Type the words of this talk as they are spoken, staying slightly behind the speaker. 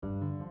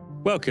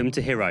Welcome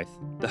to Hiraeth,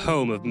 the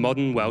home of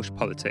modern Welsh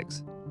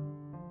politics.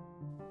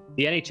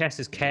 The NHS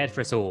has cared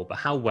for us all, but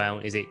how well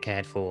is it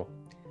cared for?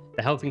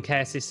 The health and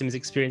care system has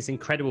experienced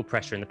incredible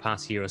pressure in the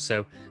past year or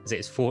so as it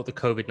has fought the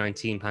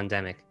COVID-19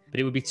 pandemic,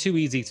 but it would be too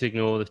easy to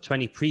ignore the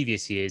 20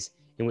 previous years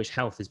in which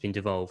health has been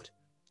devolved.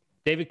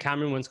 David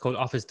Cameron once called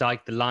Offa's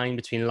Dyke the line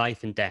between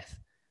life and death,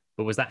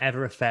 but was that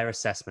ever a fair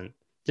assessment?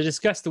 To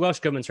discuss the Welsh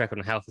Government's record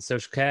on health and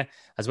social care,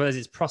 as well as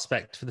its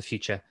prospect for the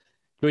future,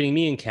 joining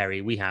me and Kerry,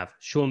 we have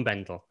Sean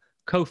Bendel,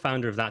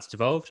 co-founder of That's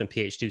Devolved and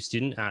PhD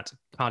student at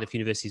Cardiff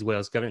University's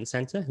Wales Governance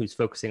Centre, who's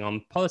focusing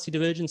on policy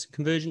divergence and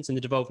convergence in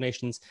the devolved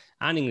nations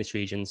and English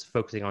regions,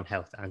 focusing on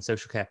health and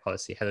social care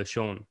policy. Hello,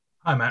 Sean.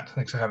 Hi, Matt.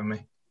 Thanks for having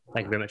me.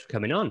 Thank you very much for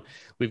coming on.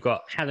 We've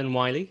got Helen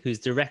Wiley, who's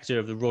Director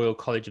of the Royal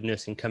College of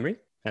Nursing Cymru.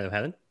 Hello,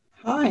 Helen.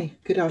 Hi,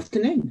 good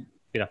afternoon.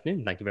 Good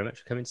afternoon. Thank you very much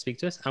for coming to speak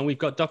to us. And we've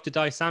got Dr.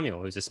 Di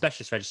Samuel, who's a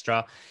Specialist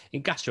Registrar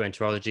in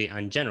Gastroenterology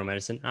and General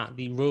Medicine at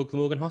the Royal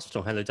Glamorgan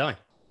Hospital. Hello, Di.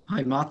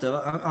 Hi, Matt.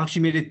 I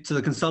actually made it to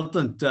the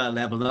consultant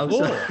level now.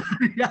 So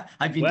yeah,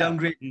 I've been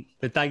downgraded.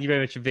 But thank you very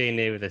much for being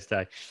here with us,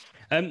 Di.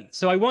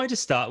 So I wanted to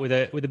start with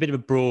a bit of a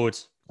broad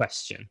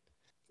question.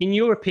 In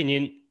your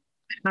opinion,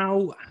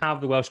 how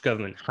have the Welsh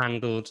Government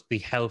handled the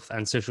health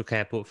and social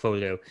care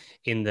portfolio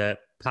in the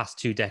past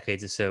 2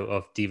 decades or so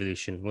of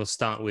devolution? We'll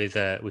start with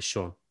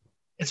Sean.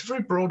 It's a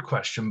very broad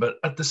question, but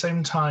at the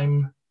same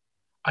time,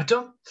 I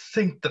don't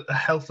think that the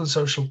health and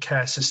social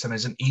care system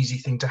is an easy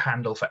thing to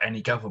handle for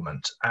any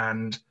government.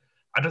 And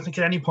I don't think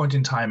at any point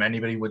in time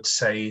anybody would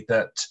say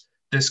that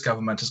this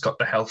government has got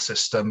the health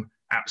system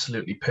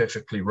absolutely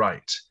perfectly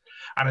right.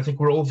 And I think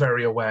we're all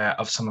very aware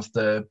of some of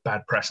the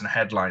bad press and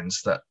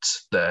headlines that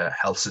the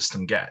health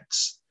system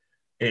gets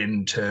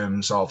in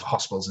terms of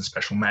hospitals and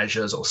special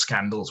measures or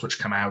scandals which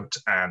come out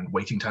and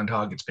waiting time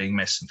targets being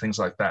missed and things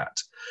like that.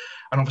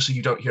 And obviously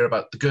you don't hear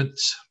about the good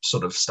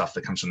sort of stuff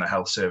that comes from the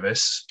health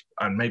service.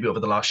 And maybe over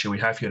the last year, we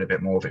have heard a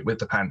bit more of it with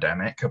the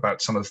pandemic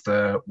about some of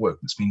the work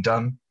that's been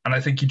done. And I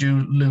think you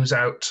do lose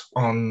out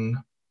on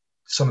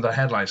some of the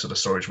headlines of the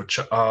stories, which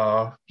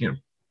are,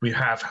 we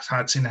have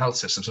seen the health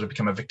system sort of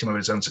become a victim of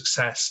its own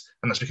success.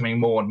 And that's becoming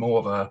more and more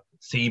of a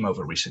theme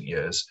over recent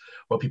years,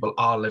 where people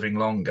are living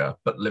longer,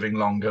 but living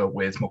longer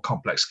with more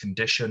complex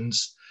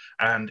conditions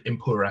and in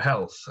poorer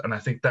health. And I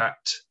think that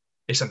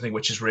is something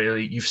which is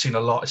really, you've seen a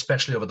lot,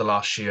 especially over the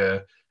last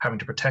year, having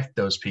to protect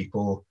those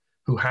people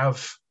who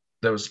have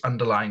those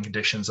underlying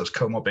conditions, those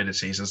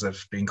comorbidities, as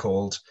they've been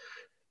called.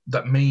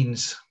 That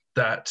means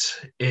that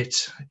it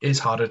is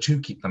harder to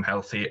keep them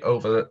healthy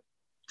over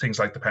things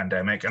like the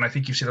pandemic. And I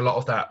think you've seen a lot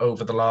of that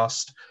over the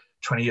last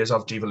 20 years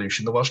of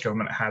devolution. The Welsh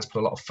Government has put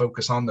a lot of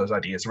focus on those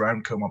ideas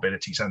around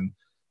comorbidities and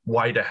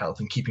wider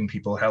health and keeping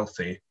people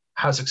healthy.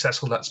 How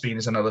successful that's been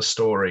is another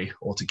story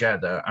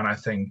altogether. And I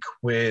think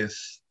with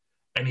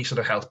any sort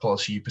of health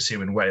policy you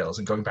pursue in Wales,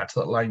 and going back to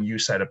that line you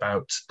said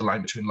about the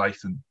line between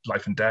life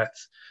and death,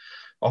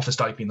 Offa's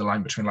Dyke being the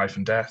line between life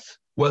and death,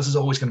 Wales is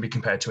always going to be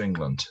compared to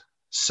England.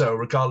 So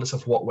regardless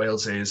of what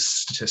Wales's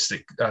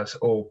statistic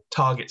or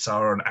targets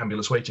are on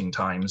ambulance waiting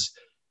times,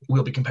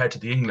 we'll be compared to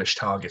the English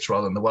targets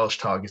rather than the Welsh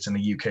targets in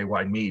the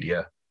UK-wide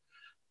media.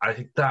 I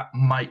think that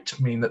might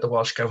mean that the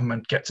Welsh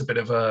Government gets a bit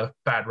of a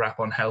bad rap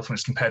on health when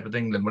it's compared with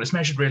England, when it's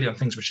measured really on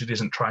things which it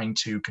isn't trying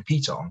to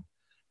compete on.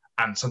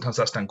 And sometimes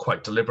that's done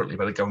quite deliberately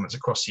by the governments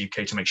across the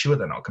UK to make sure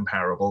they're not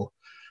comparable.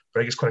 But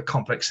I think it's quite a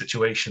complex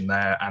situation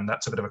there, and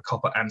that's a bit of a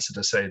cop-out answer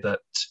to say that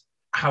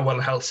how well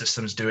the health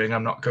system is doing,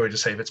 I'm not going to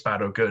say if it's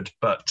bad or good,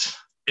 but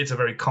it's a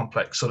very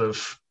complex sort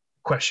of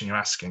question you're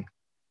asking.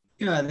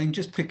 Yeah, I think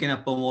just picking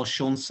up on what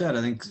Sean said,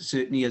 I think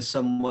certainly as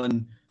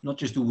someone, not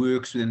just who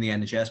works within the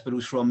NHS, but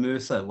who's from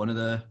Merthyr, one of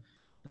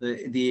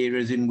the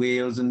areas in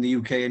Wales and the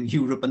UK and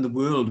Europe and the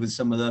world with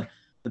some of the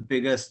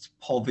biggest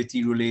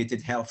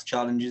poverty-related health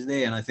challenges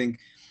there. And I think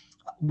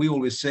we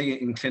always say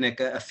in clinic,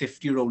 a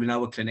 50-year-old in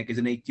our clinic is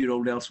an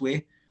 80-year-old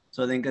elsewhere.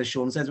 So I think, as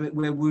Sean says,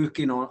 we're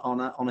working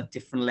on a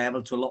different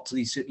level to a lot of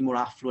these certainly more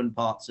affluent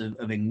parts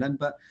of England.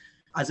 But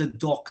as a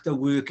doctor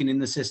working in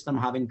the system,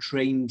 having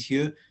trained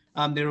here,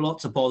 there are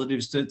lots of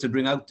positives to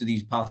bring out to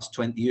these past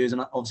 20 years.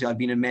 And obviously, I've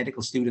been a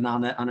medical student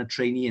and a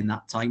trainee in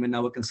that time and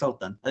now a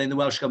consultant. I think the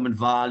Welsh Government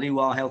value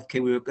our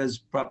healthcare workers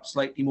perhaps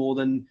slightly more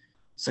than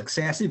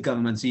successive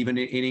governments, even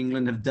in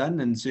England, have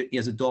done. And certainly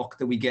as a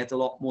doctor, we get a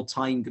lot more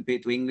time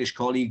compared to English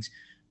colleagues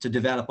to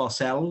develop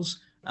ourselves,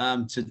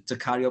 to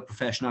carry out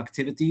professional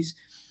activities.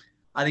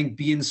 I think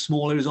being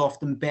smaller is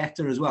often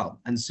better as well.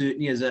 And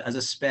certainly as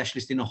a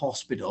specialist in a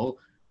hospital,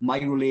 my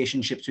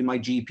relationships with my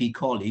GP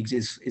colleagues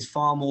is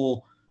far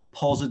more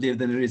positive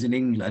than it is in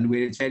England,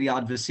 where it's very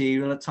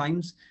adversarial at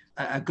times.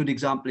 A good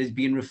example is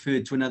being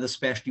referred to another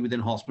specialty within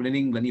hospital. In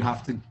England, you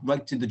have to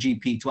write to the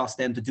GP to ask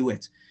them to do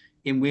it.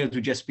 In Wales, we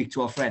just speak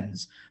to our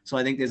friends. So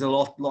I think there's a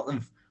lot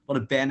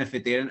of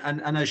benefit there.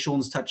 And as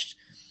Sean's touched,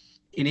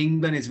 in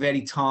England, it's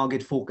very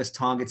target-focused,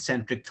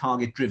 target-centric,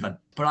 target-driven,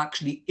 but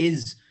actually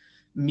is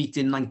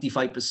meeting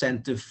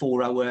 95% of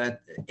 4-hour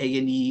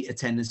A&E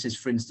attendances,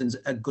 for instance,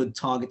 a good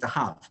target to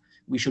have.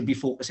 We should be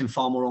focusing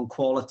far more on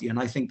quality. And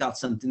I think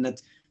that's something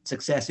that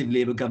successive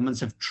Labour governments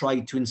have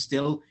tried to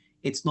instill.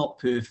 It's not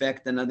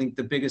perfect, and I think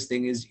the biggest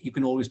thing is you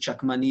can always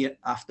chuck money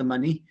after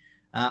money,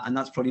 and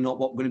that's probably not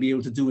what we're going to be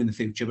able to do in the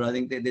future. But I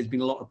think there's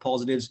been a lot of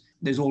positives.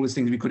 There's always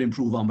things we could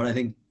improve on, but I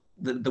think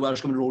the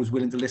Welsh Government are always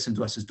willing to listen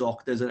to us as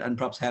doctors, and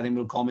perhaps Helen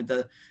will comment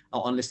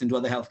on listening to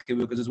other healthcare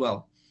workers as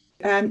well.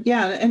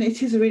 Yeah, and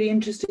it is a really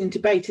interesting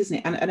debate, isn't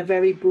it? And a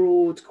very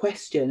broad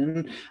question.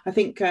 And I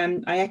think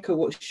I echo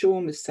what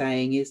Sean was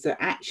saying, is that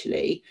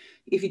actually,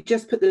 if you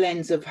just put the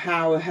lens of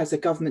how has a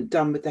government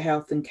done with the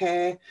health and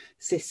care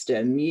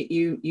system,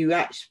 you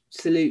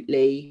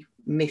absolutely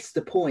miss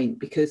the point,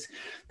 because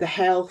the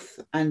health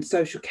and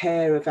social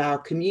care of our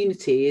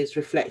community is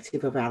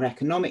reflective of our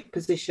economic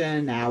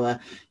position, our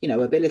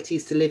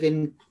abilities to live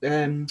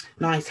in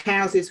nice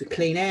houses with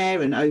clean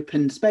air and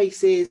open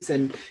spaces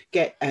and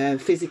get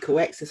physical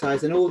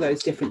exercise and all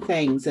those different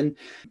things. And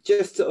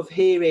just sort of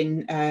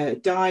hearing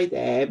Di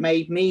there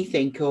made me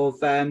think of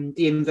the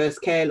inverse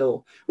care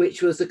law,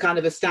 which was a kind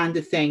of a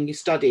standard thing you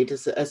studied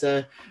as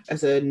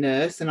a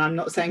nurse. And I'm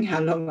not saying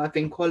how long I've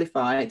been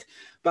qualified,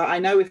 but I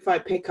know if I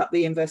pick up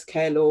the inverse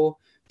care law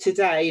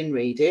today and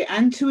read it,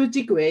 and to a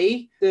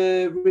degree,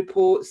 the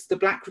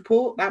Black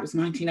Report, that was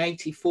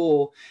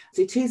 1984.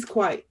 It is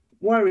quite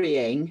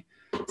worrying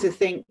to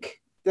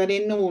think that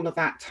in all of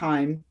that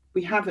time,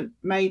 we haven't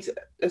made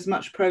as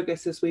much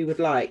progress as we would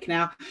like.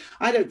 Now,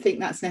 I don't think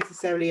that's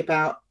necessarily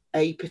about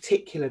a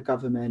particular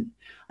government.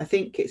 I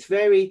think it's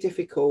very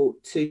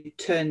difficult to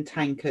turn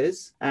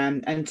tankers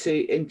and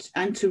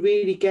to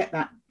really get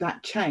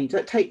that change.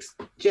 That takes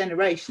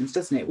generations,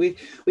 doesn't it? We've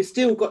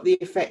still got the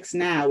effects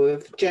now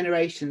of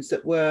generations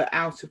that were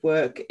out of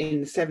work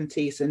in the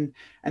 70s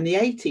and the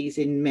 80s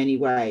in many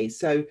ways.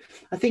 So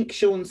I think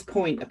Sean's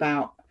point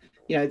about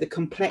the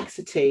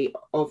complexity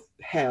of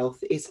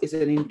health is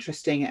an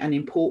interesting and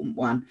important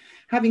one.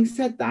 Having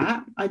said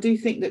that, I do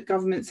think that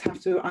governments have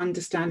to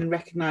understand and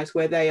recognise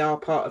where they are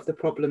part of the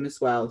problem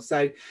as well.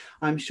 So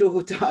I'm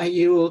sure, Di,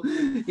 you will,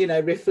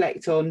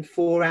 reflect on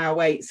 4-hour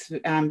waits for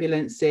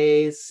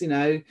ambulances.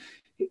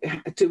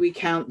 Do we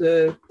count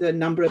the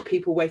number of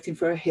people waiting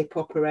for a hip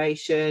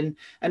operation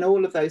and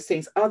all of those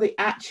things? Are they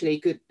actually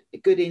good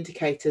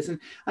indicators? And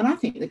I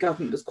think the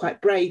government was quite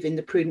brave in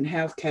the prudent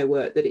healthcare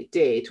work that it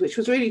did, which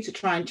was really to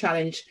try and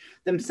challenge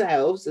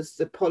themselves as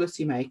the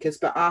policymakers,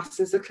 but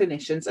us as the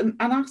clinicians and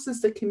us as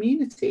the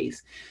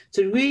communities,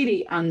 to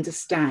really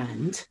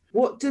understand,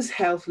 what does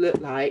health look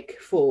like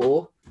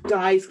for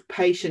Di's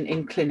patient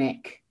in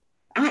clinic?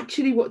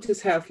 Actually, what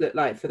does health look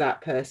like for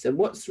that person?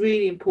 What's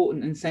really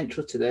important and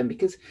central to them?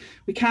 Because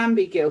we can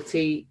be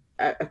guilty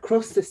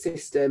across the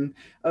system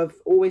of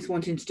always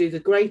wanting to do the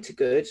greater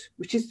good,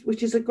 which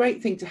is a great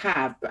thing to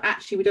have, but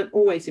actually we don't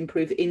always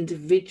improve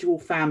individual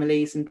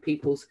families and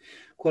people's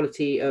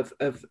quality of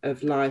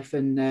life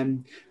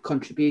and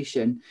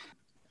contribution.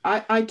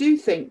 I do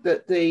think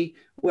that the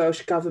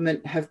Welsh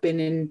Government have been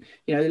in,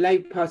 the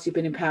Labour Party have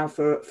been in power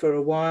for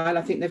a while.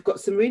 I think they've got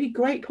some really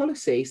great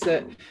policies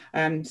that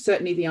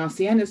certainly the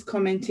RCN has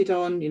commented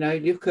on.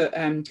 Look at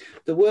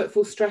the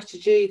workforce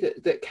strategy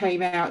that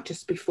came out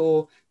just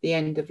before the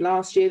end of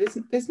last year.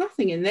 There's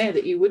nothing in there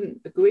that you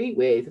wouldn't agree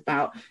with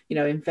about,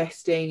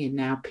 investing in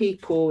our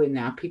people, in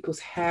our people's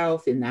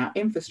health, in our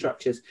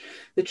infrastructures.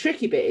 The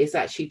tricky bit is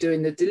actually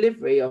doing the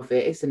delivery of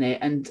it, isn't it?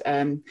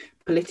 And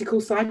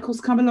political cycles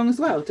come along as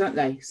well, don't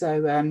they?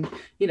 So,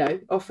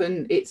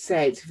 often it's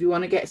said, if you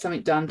want to get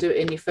something done, do it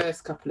in your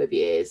first couple of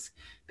years,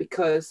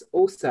 because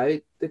also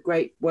the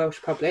great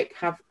Welsh public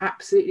have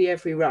absolutely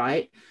every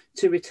right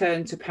to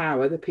return to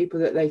power the people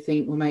that they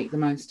think will make the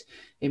most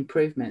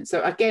improvement.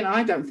 So again,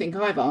 I don't think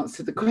I've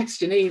answered the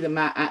question either,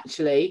 Matt,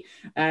 actually.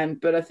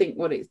 But I think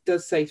what it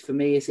does say for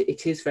me is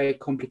it is very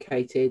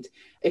complicated.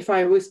 If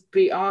I was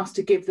be asked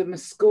to give them a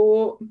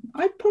score,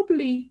 I'd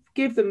probably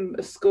give them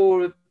a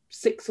score of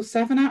 6 or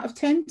 7 out of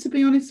 10, to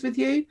be honest with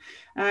you,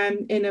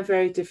 in a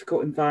very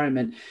difficult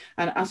environment.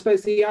 And I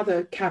suppose the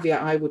other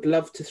caveat I would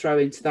love to throw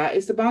into that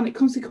is the Barnett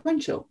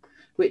Consequential,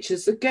 which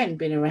has again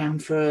been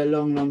around for a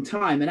long, long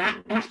time. And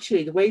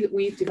actually, the way that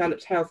we've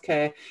developed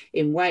healthcare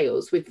in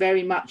Wales with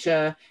very much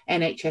a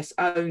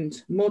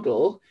NHS-owned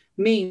model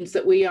means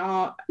that we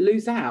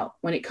lose out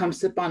when it comes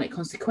to Barnett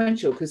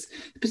Consequential, because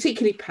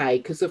particularly pay,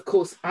 because of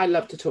course I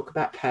love to talk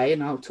about pay,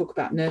 and I'll talk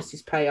about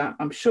nurses' pay,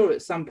 I'm sure,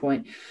 at some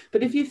point.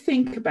 But if you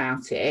think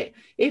about it,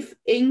 if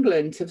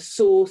England have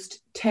sourced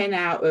 10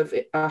 out of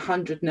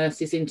 100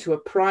 nurses into a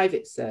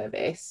private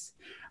service,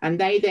 and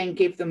they then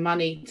give them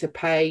money to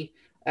pay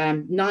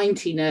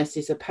 90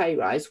 nurses a pay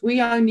rise,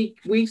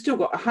 we've still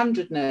got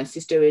 100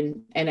 nurses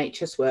doing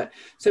NHS work.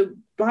 So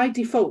by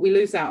default, we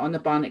lose out on the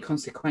Barnett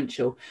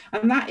Consequential.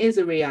 And that is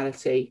a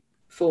reality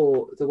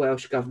for the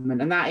Welsh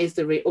Government. And that is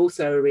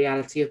also a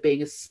reality of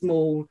being a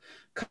small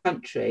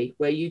country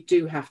where you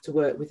do have to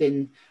work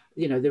within,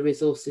 the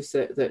resources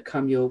that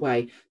come your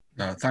way.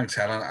 No, thanks,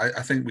 Helen.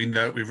 I think we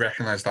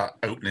recognise that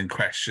opening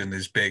question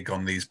is big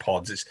on these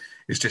pods.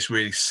 It's just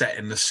really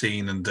setting the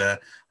scene, and I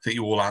think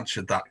you all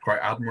answered that quite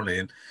admirably.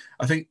 And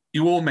I think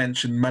you all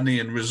mentioned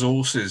money and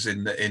resources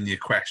in your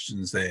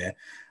questions there.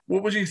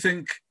 What would you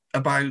think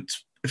about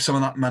if some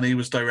of that money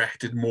was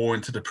directed more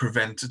into the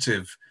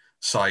preventative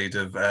side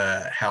of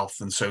health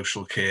and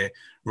social care,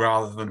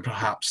 rather than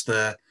perhaps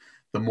the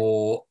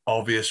more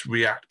obvious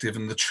reactive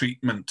and the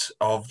treatment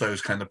of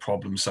those kind of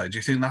problem side. Do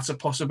you think that's a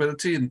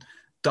possibility? And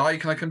Di,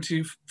 can I come to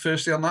you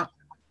firstly on that?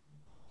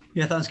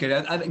 Yeah, thanks, Gary.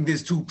 I think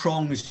there's two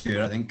prongs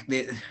here. I think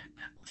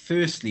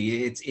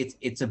firstly,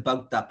 it's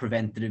about that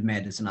preventative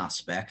medicine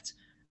aspect,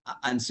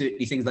 and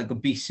certainly things like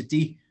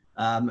obesity.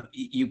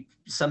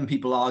 Some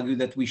people argue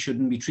that we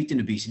shouldn't be treating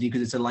obesity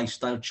because it's a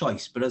lifestyle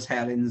choice. But as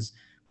Helen's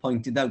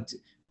pointed out,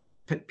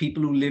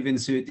 people who live in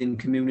certain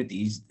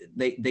communities,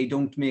 they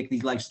don't make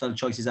these lifestyle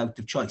choices out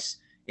of choice.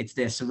 It's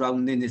their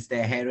surrounding, it's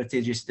their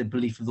heritage, it's the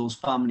belief of those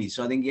families.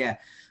 So I think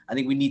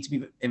we need to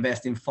be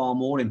investing far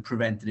more in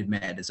preventative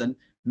medicine,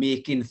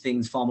 making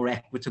things far more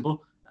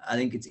equitable. I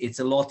think it's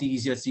a lot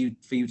easier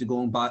for you to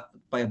go and buy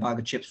a bag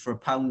of chips for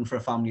 £1 for a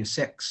family of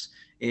 6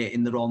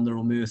 in the Rhondda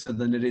or Merthyr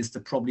than it is to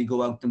probably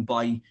go out and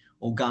buy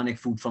organic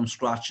food from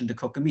scratch and to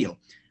cook a meal.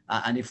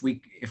 And if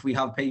we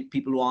have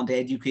people who aren't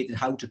educated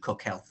how to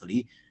cook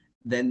healthily,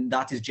 then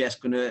that is just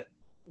going to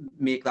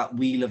make that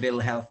wheel of ill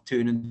health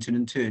turn and turn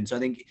and turn. So I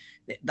think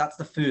that's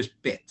the first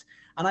bit.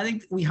 And I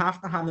think we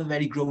have to have a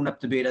very grown-up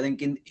debate, I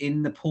think,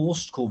 in the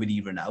post-COVID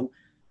era now,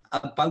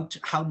 about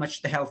how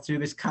much the health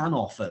service can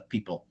offer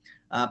people.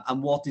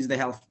 And what is the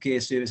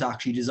healthcare service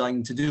actually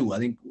designed to do? I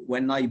think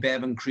when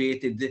Bevan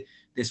created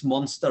this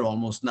monster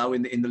almost now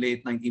in the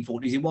late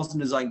 1940s, it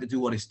wasn't designed to do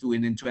what it's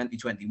doing in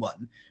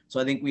 2021. So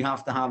I think we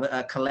have to have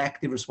a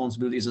collective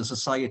responsibility as a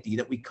society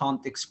that we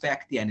can't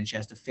expect the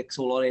NHS to fix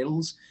all our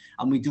ills.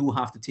 And we do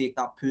have to take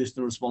that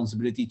personal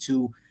responsibility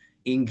to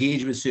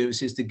engage with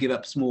services, to give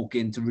up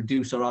smoking, to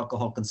reduce our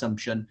alcohol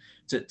consumption,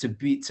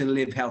 to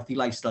live healthy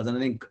lifestyles. And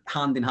I think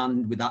hand in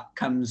hand with that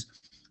comes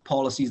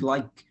policies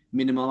like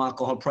minimum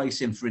alcohol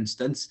pricing, for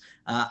instance,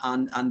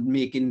 and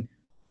making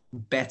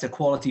better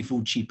quality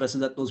food cheaper so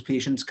that those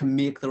patients can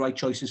make the right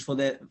choices for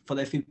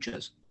their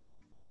futures.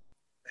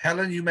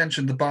 Helen, you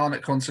mentioned the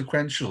Barnet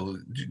Consequential.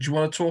 Do you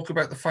want to talk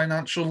about the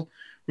financial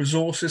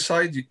resources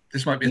side?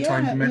 This might be a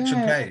time to mention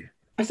pay.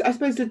 I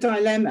suppose the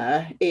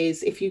dilemma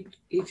is if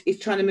it's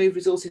trying to move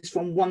resources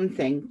from one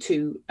thing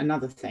to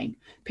another thing.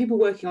 People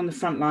working on the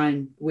front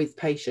line with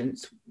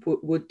patients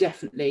would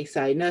definitely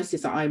say,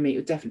 nurses that I meet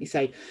would definitely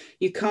say,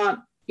 you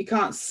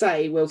can't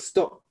say, well,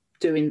 stop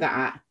doing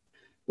that.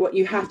 What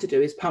you have to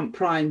do is pump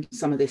prime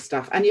some of this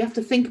stuff. And you have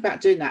to think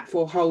about doing that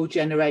for whole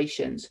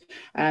generations.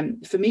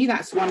 For me,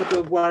 that's one of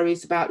the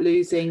worries about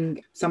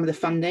losing some of the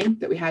funding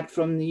that we had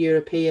from the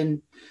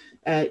European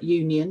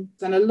Union.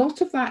 And a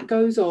lot of that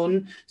goes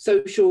on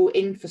social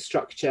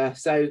infrastructure.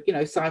 So,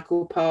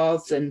 cycle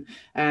paths and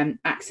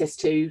access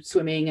to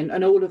swimming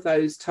and all of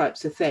those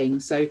types of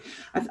things. So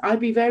I'd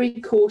be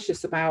very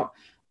cautious about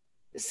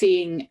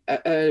seeing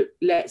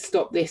let's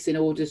stop this in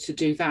order to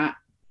do that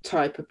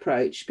type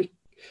approach,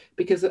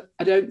 because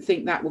I don't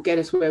think that will get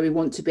us where we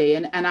want to be.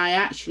 And I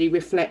actually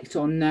reflect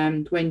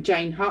on when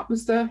Jane Hutt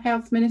was the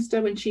health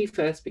minister, when she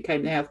first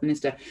became the health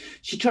minister,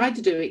 she tried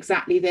to do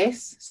exactly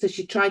this. So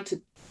she tried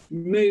to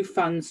move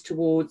funds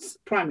towards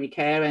primary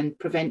care and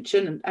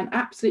prevention and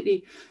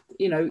absolutely,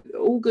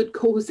 all good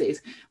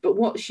causes. But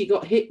what she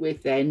got hit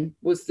with then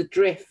was the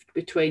drift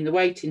between the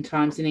waiting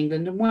times in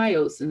England and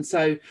Wales. And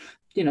so,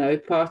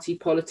 party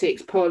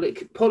politics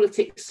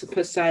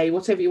per se,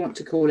 whatever you want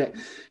to call it,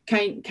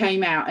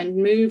 came out and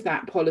moved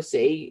that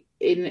policy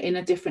in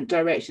a different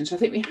direction. So I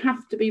think we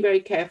have to be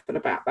very careful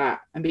about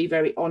that and be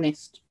very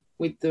honest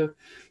with the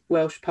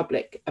Welsh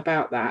public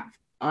about that.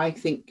 I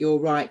think you're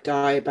right,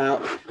 Di,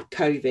 about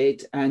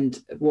COVID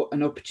and what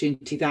an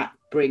opportunity that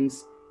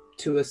brings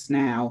to us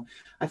now.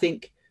 I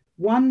think,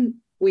 one,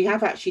 we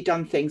have actually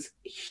done things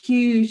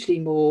hugely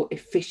more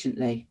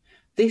efficiently.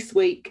 This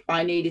week,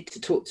 I needed to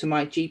talk to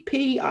my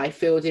GP. I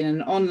filled in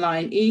an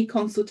online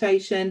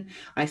e-consultation.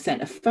 I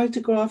sent a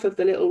photograph of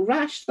the little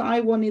rash that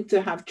I wanted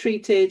to have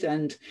treated,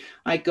 and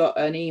I got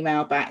an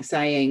email back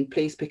saying,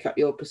 please pick up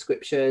your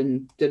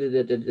prescription.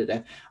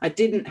 I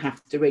didn't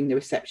have to ring the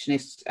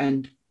receptionist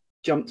and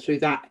jump through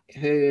that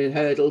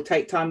hurdle,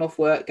 take time off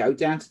work, go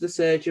down to the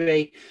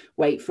surgery,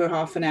 wait for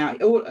half an hour.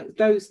 All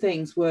those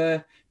things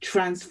were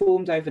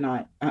transformed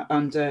overnight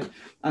under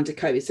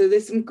COVID. So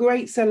there's some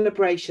great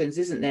celebrations,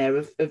 isn't there,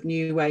 of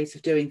new ways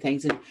of doing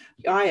things. And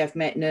I have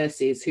met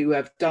nurses who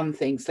have done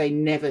things they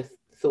never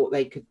thought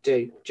they could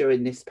do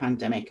during this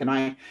pandemic, and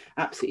I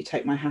absolutely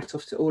take my hat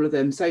off to all of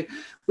them. So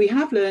we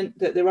have learned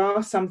that there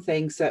are some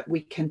things that we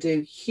can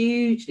do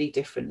hugely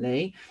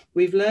differently.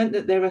 We've learned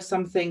that there are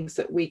some things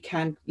that we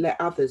can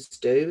let others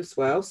do as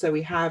well. So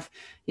we have,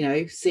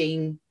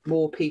 seen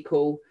more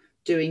people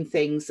doing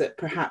things that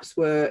perhaps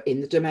were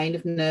in the domain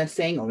of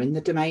nursing or in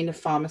the domain of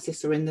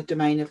pharmacists or in the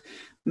domain of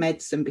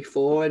medicine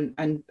before,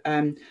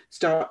 and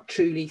start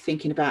truly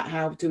thinking about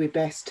how do we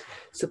best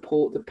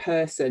support the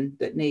person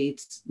that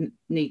need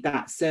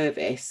that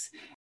service.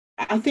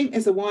 I think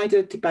there's a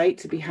wider debate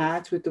to be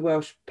had with the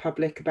Welsh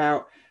public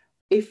about,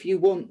 if you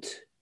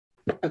want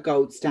a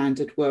gold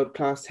standard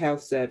world-class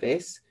health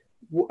service,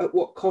 at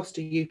what cost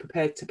are you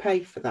prepared to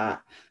pay for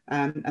that?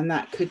 And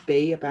that could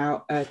be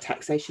about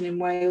taxation in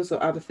Wales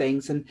or other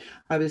things. And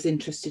I was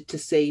interested to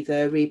see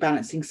the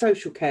Rebalancing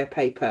Social Care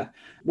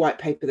white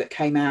paper that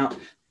came out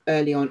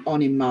early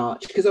on in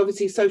March, because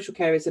obviously social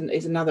care is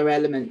another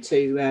element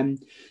to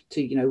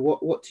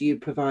what do you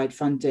provide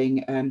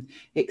funding,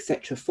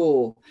 etc.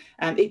 for.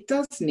 It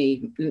does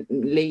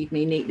lead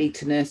me neatly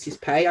to nurses'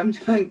 pay.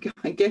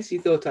 I guess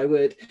you thought I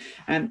would.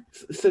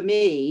 For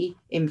me,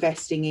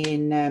 investing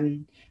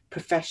in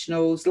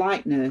professionals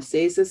like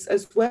nurses,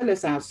 as well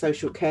as our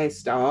social care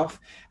staff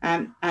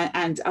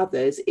and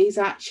others, is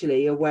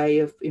actually a way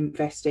of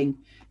investing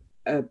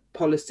a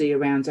policy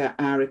around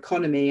our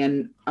economy.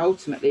 And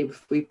ultimately,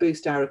 if we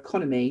boost our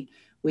economy,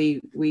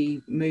 we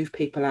move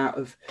people out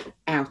of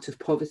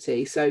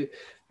poverty. So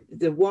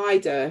the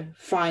wider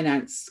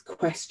finance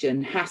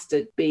question has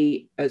to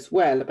be as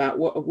well about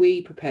what are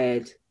we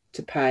prepared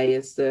to pay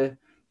as the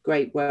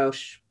great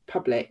Welsh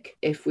public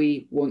if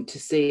we want to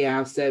see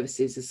our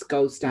services as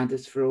gold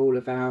standards for all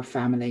of our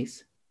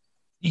families.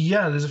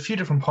 Yeah, there's a few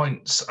different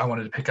points I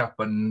wanted to pick up,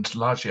 and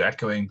largely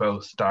echoing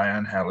both Diane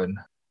and Helen.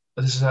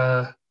 There's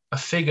a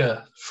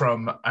figure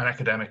from an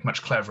academic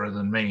much cleverer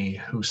than me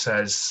who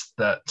says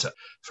that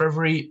for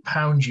every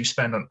pound you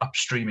spend on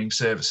upstreaming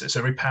services,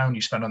 every pound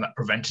you spend on that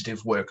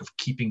preventative work of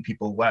keeping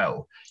people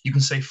well, you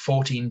can save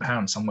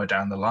 £14 somewhere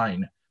down the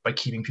line by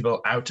keeping people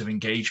out of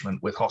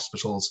engagement with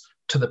hospitals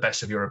to the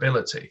best of your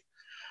ability.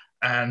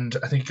 And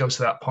I think it goes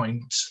to that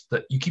point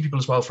that you keep people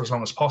as well for as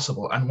long as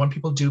possible. And when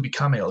people do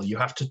become ill, you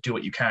have to do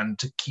what you can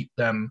to keep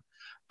them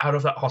out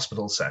of that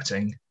hospital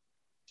setting,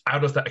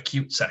 out of that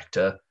acute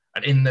sector,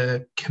 and in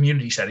the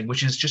community setting,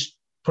 which is, just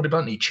put it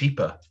bluntly,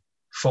 cheaper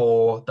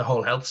for the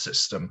whole health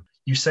system.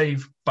 You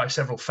save by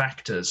several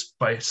factors.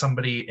 By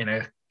somebody in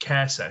a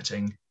care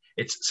setting,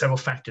 it's several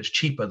factors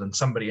cheaper than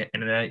somebody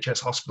in an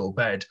NHS hospital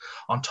bed,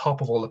 on top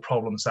of all the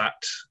problems that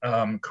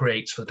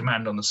creates for the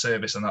demand on the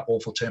service and that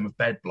awful term of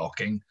bed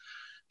blocking,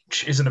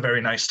 which isn't a very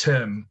nice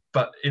term,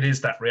 but it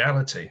is that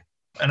reality.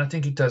 And I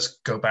think it does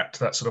go back to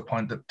that sort of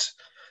point that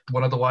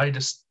one of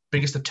the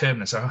biggest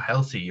determinants of how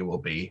healthy you will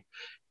be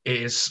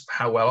is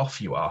how well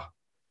off you are.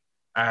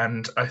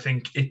 And I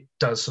think it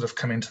does sort of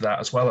come into that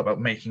as well,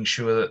 about making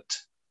sure that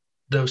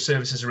those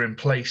services are in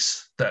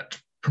place that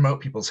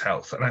promote people's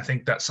health. And I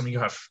think that's something you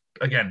have,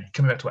 again,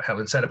 coming back to what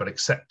Helen said about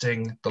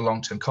accepting the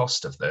long-term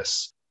cost of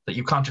this, that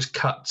you can't just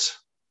cut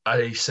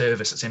a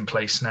service that's in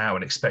place now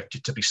and expect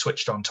it to be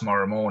switched on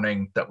tomorrow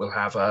morning that will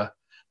have a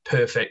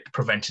perfect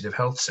preventative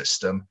health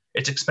system.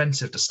 It's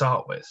expensive to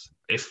start with.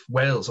 If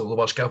Wales or the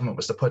Welsh Government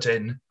was to put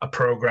in a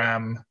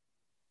programme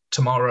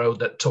tomorrow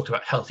that talked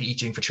about healthy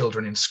eating for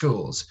children in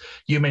schools,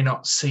 you may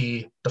not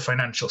see the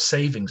financial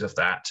savings of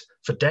that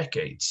for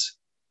decades,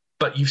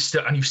 but you've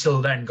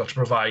still then got to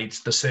provide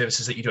the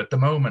services that you do at the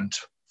moment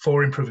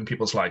for improving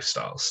people's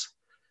lifestyles.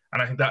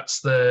 And I think that's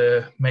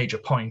the major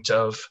point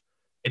of,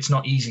 it's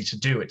not easy to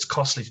do, it's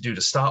costly to do to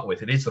start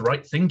with. It is the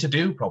right thing to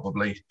do,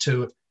 probably,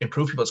 to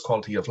improve people's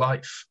quality of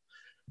life,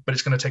 but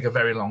it's going to take a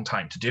very long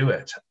time to do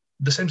it.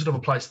 The same sort of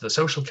applies to the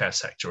social care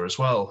sector as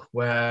well,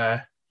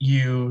 where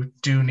you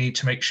do need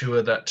to make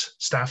sure that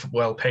staff are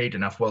well paid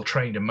enough, well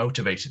trained and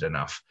motivated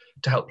enough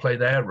to help play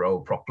their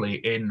role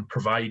properly in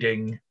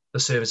providing the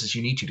services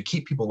you need to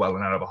keep people well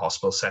and out of a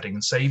hospital setting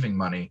and saving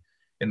money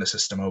in the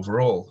system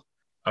overall.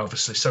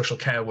 Obviously, social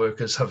care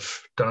workers have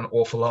done an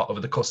awful lot over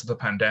the course of the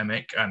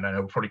pandemic, and I know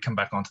we'll probably come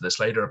back onto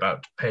this later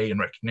about pay and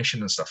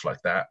recognition and stuff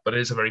like that, but it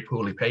is a very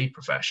poorly paid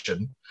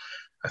profession.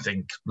 I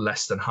think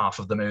less than half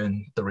of them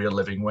earn the real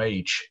living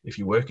wage if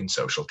you work in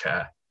social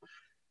care.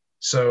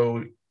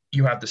 So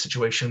you have the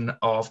situation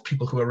of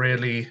people who are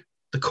really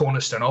the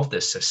cornerstone of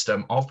this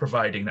system, of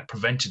providing that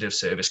preventative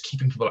service,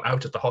 keeping people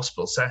out of the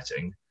hospital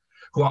setting,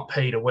 who aren't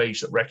paid a wage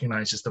that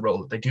recognises the role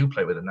that they do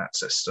play within that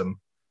system.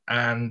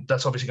 And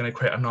that's obviously going to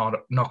create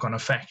a knock-on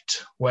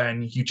effect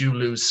when you do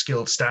lose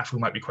skilled staff who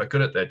might be quite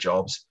good at their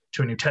jobs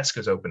to a new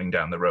Tesco's opening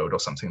down the road or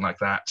something like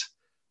that,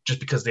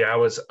 just because the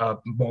hours are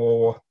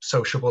more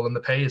sociable and the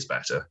pay is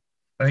better.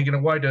 I think in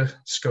a wider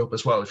scope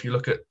as well, if you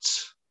look at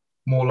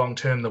more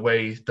long-term the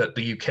way that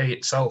the UK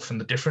itself and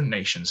the different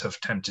nations have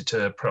attempted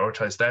to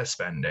prioritise their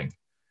spending.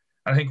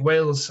 I think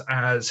Wales,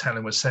 as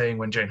Helen was saying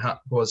when Jane Hutt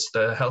was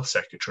the health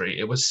secretary,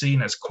 it was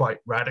seen as quite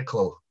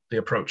radical, the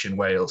approach in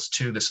Wales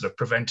to this sort of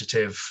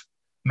preventative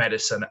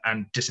medicine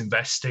and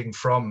disinvesting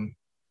from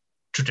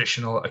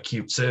traditional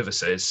acute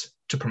services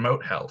to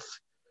promote health.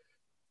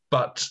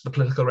 But the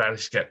political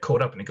realities get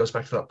caught up, and it goes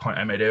back to that point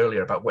I made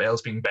earlier about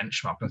Wales being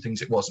benchmarked on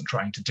things it wasn't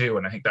trying to do.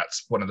 And I think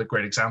that's one of the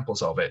great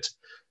examples of it,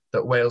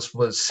 that Wales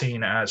was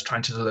seen as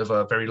trying to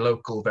deliver very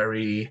local,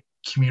 very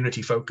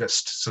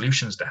community-focused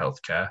solutions to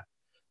healthcare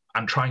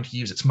and trying to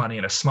use its money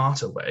in a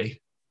smarter way.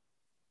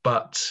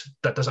 But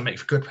that doesn't make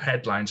for good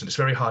headlines, and it's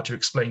very hard to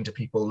explain to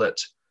people that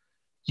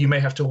you may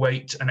have to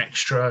wait an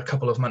extra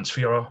couple of months for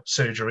your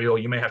surgery, or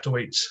you may have to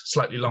wait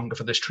slightly longer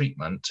for this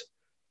treatment.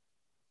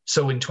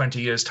 So in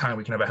 20 years' time,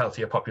 we can have a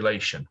healthier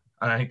population.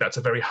 And I think that's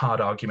a very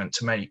hard argument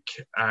to make.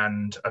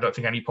 And I don't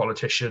think any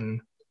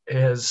politician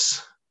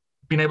is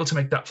been able to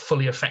make that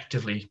fully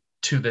effectively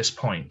to this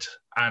point.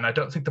 And I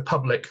don't think the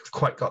public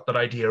quite got that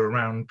idea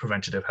around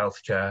preventative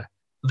healthcare.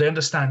 They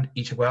understand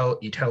eat well,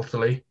 eat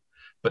healthily,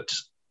 but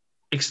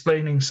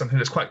explaining something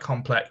that's quite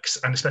complex,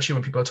 and especially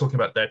when people are talking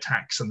about their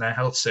tax and their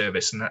health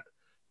service and that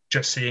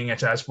just seeing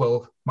it as,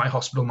 well, my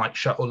hospital might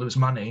shut or lose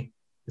money,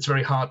 it's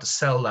very hard to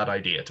sell that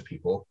idea to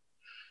people.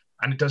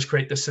 And it does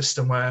create this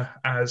system where,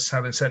 as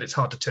Helen said, it's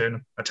hard to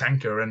turn a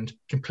tanker and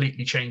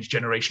completely change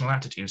generational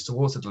attitudes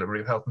towards the delivery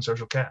of health and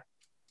social care.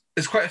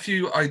 There's quite a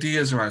few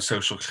ideas around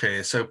social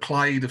care. So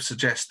Plaid have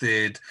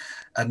suggested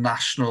a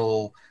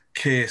national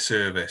care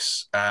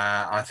service.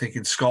 I think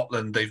in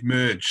Scotland, they've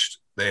merged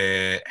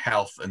their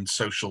health and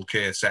social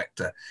care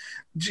sector.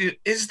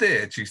 Is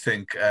there, do you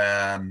think,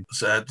 a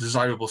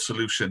desirable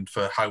solution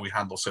for how we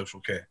handle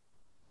social care?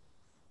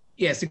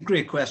 Yeah, it's a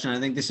great question. I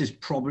think this is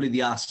probably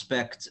the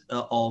aspect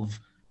of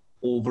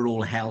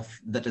overall health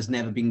that has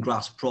never been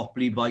grasped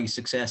properly by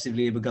successive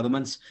Labour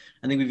governments.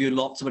 I think we've heard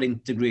lots about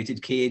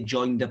integrated care,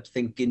 joined up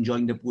thinking,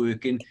 joined up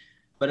working,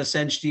 but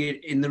essentially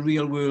in the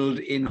real world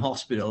in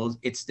hospitals,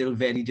 it's still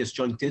very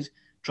disjointed.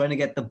 Trying to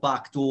get the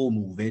back door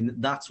moving,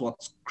 that's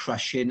what's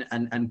crushing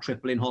and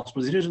crippling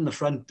hospitals. It is in the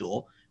front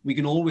door. We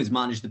can always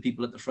manage the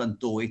people at the front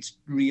door. It's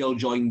real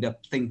joined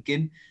up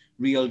thinking,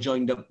 real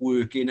joined up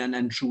working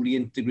and truly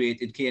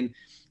integrated care.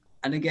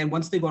 And again,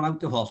 once they've gone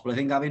out of hospital, I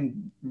think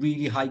having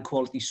really high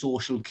quality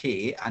social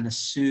care and a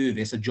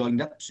service, a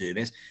joined up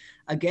service,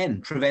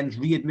 again, prevents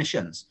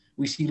readmissions.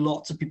 We see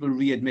lots of people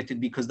readmitted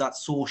because that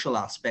social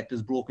aspect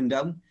is broken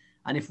down.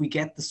 And if we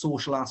get the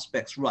social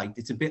aspects right,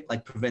 it's a bit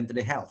like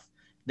preventative health.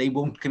 They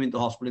won't come into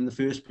hospital in the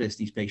first place,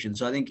 these patients.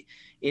 So I think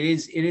it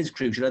is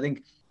crucial. I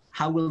think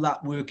how will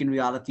that work in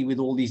reality with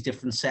all these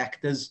different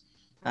sectors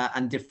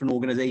and different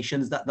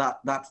organisations?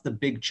 That's the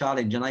big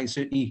challenge. And I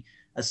certainly,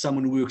 as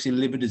someone who works in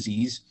liver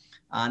disease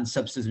and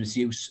substance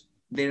misuse,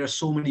 there are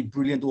so many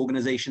brilliant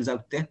organisations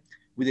out there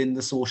within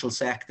the social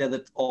sector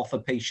that offer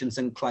patients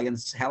and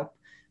clients help.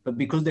 But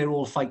because they're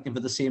all fighting for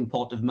the same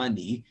pot of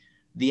money,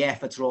 the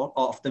efforts are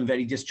often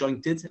very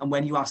disjointed. And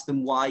when you ask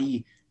them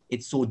why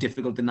it's so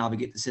difficult to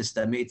navigate the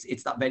system,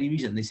 it's that very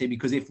reason. They say,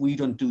 because if we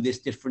don't do this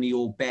differently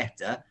or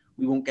better,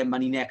 we won't get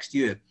money next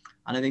year.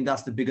 And I think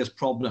that's the biggest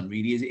problem,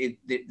 really, is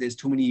there's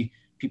too many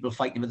people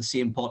fighting for the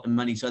same pot of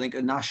money. So I think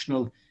a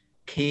national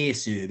care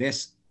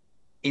service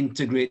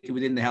integrated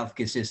within the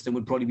healthcare system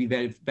would probably be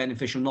very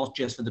beneficial, not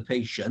just for the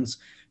patients,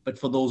 but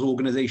for those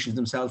organisations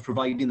themselves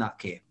providing that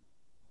care.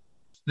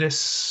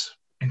 This,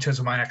 in terms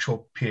of my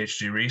actual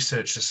PhD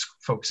research, just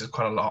focuses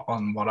quite a lot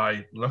on what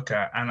I look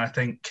at. And I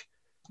think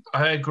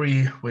I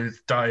agree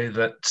with Di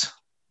that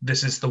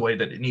this is the way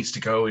that it needs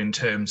to go in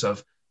terms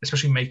of,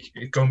 especially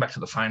going back to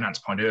the finance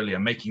point earlier,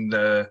 getting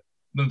the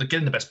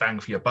best bang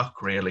for your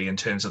buck, really, in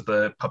terms of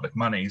the public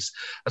monies,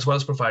 as well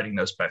as providing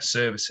those best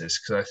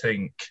services. Because I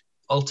think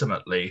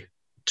ultimately,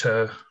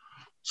 to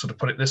sort of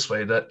put it this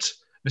way, that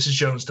Mrs.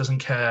 Jones doesn't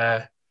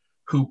care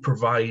who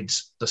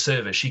provides the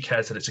service. She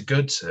cares that it's a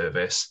good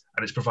service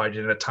and it's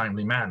provided in a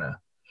timely manner.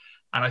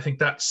 And I think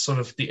that's sort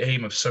of the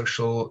aim of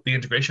the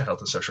integration of health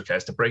and social care,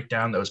 is to break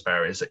down those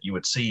barriers that you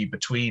would see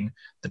between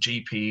the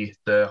GP,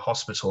 the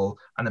hospital,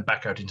 and then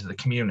back out into the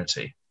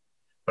community.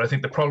 But I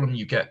think the problem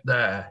you get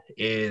there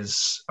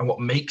is, and what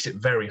makes it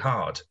very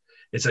hard,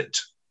 is that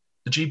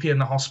the GP and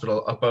the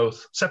hospital are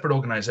both separate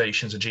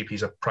organizations, and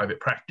GPs are private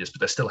practice, but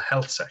they're still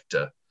health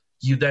sector.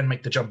 You then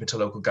make the jump into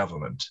local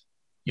government.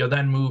 You're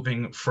then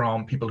moving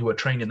from people who are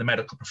trained in the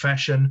medical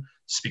profession,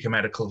 speak a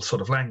medical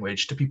sort of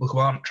language, to people who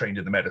aren't trained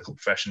in the medical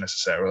profession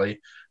necessarily.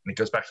 And it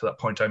goes back to that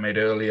point I made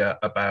earlier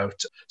about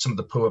some of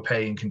the poor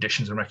paying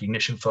conditions and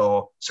recognition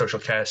for social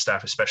care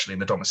staff, especially in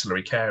the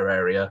domiciliary care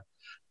area.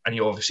 And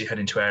you obviously head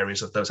into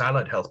areas of those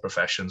allied health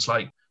professions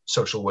like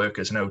social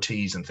workers and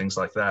OTs and things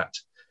like that.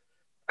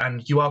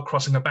 And you are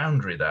crossing a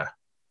boundary there.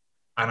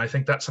 And I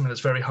think that's something that's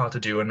very hard to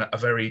do and a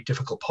very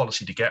difficult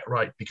policy to get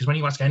right, because when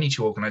you ask any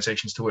two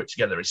organizations to work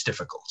together, it's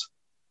difficult.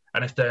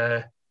 And if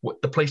the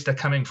place they're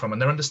coming from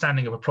and their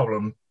understanding of a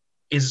problem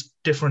is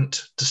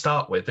different to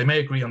start with, they may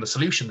agree on the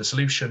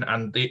solution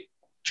and the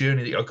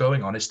journey that you're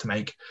going on is to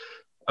make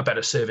a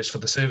better service for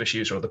the service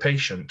user or the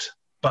patient.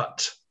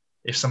 But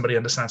if somebody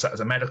understands that as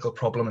a medical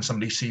problem and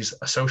somebody sees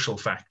a social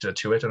factor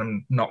to it,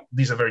 and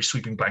these are very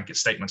sweeping blanket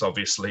statements,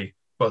 obviously,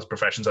 both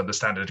professions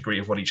understand a degree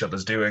of what each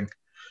other's doing.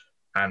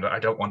 And I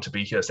don't want to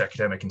be here as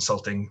academic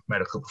insulting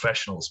medical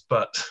professionals,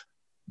 but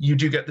you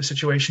do get the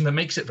situation that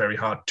makes it very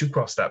hard to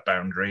cross that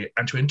boundary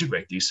and to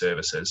integrate these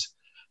services.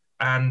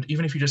 And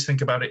even if you just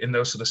think about it in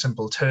those sort of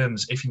simple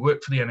terms, if you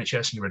work for the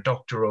NHS and you're a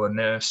doctor or a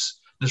nurse,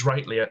 there's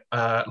rightly a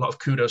lot of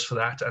kudos for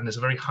that. And there's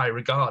a very high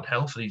regard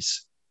held for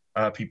these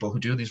people who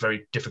do these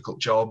very difficult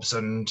jobs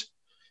and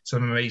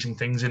some amazing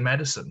things in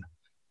medicine.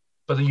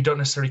 But then you don't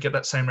necessarily get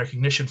that same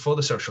recognition for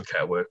the social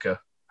care worker.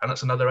 And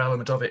that's another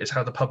element of it, is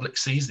how the public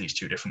sees these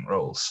two different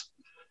roles.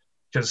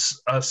 Because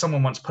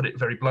someone once put it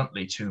very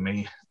bluntly to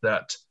me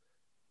that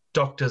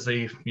doctors,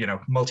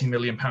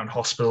 multi-million-pound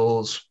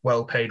hospitals,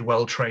 well-paid,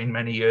 well-trained,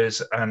 many years,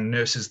 and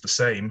nurses the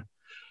same.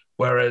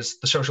 whereas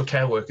the social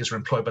care workers are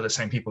employed by the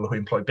same people who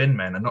employ bin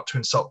men, and not to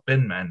insult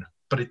bin men,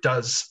 but it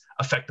does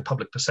affect the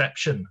public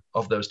perception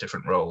of those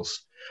different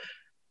roles.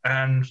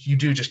 And you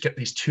do just get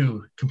these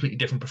two completely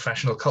different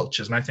professional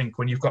cultures. And I think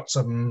when you've got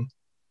some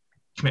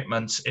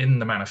commitments in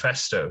the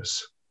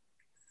manifestos,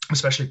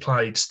 especially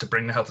applied to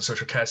bring the health and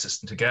social care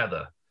system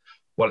together,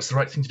 well, it's the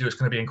right thing to do. It's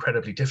going to be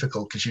incredibly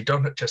difficult because you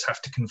don't just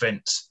have to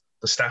convince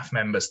the staff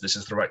members this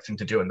is the right thing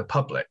to do in the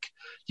public.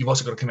 You've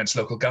also got to convince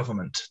local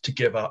government to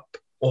give up,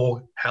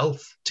 or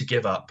health to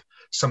give up,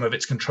 some of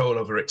its control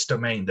over its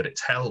domain that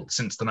it's held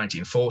since the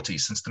 1940s,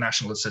 since the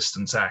National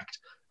Assistance Act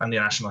and the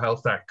National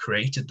Health Act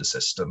created the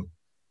system.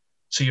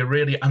 So you're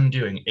really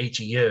undoing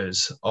 80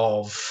 years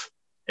of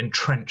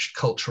entrenched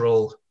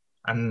cultural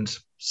and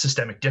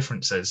systemic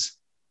differences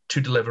to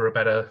deliver a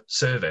better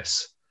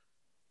service.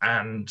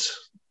 And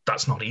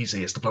that's not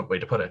easy, is the blunt way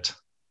to put it.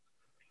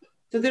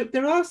 So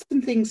there are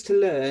some things to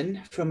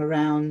learn from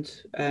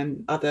around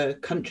other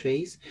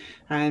countries.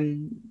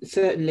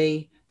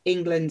 Certainly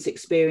England's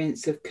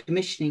experience of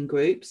commissioning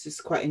groups is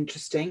quite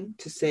interesting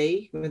to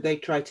see, where they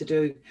try to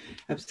do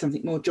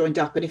something more joined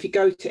up. And if you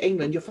go to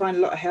England, you'll find a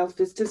lot of health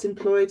visitors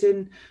employed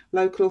in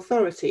local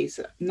authorities.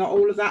 Not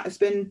all of that has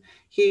been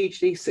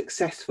hugely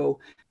successful.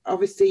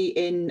 Obviously,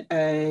 in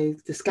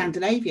the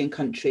Scandinavian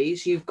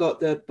countries, you've got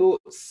the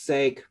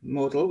Båtseg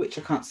model, which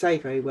I can't say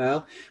very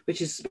well,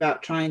 which is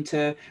about trying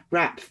to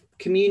wrap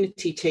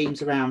community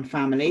teams around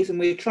families, and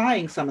we're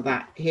trying some of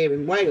that here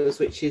in Wales,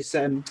 which is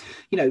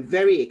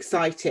very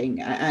exciting,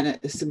 and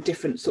some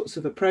different sorts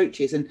of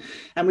approaches, and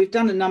we've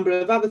done a number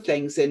of other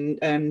things.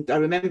 And I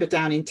remember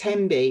down in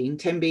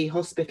Tenby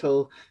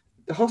Hospital,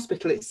 the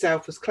hospital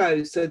itself was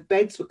closed, so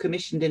beds were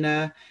commissioned in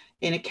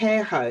a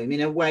care home,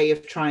 in a way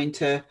of trying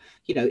to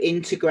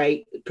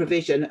integrate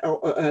provision at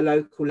a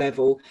local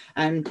level.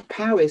 And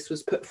Powys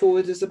was put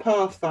forward as a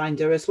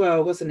pathfinder as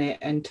well, wasn't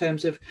it, in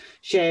terms of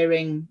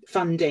sharing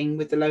funding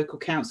with the local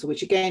council,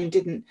 which again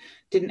didn't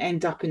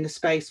end up in the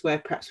space where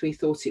perhaps we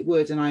thought it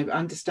would. And I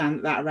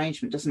understand that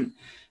arrangement doesn't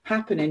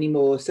happen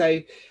anymore. So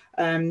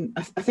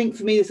I think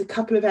for me there's a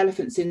couple of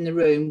elephants in the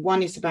room.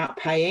 One is about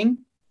paying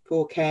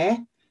for care.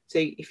 So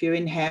if you're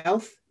in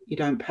health, you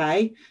don't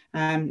pay.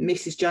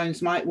 Mrs.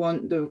 Jones might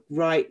want the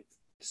right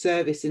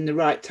service in the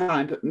right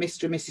time, but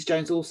Mr. and Mrs.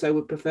 Jones also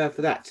would prefer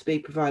for that to be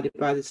provided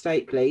by the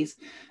state, please,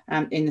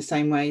 in the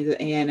same way that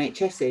the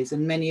NHS is.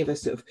 And many of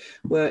us sort of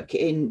work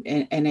in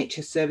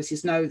NHS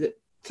services know that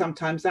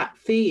sometimes that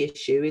fee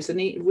issue is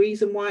a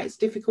reason why it's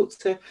difficult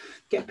to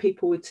get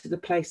people to the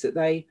place that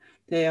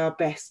they are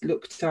best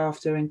looked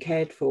after and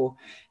cared for.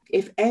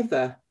 If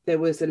ever there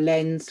was a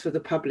lens for the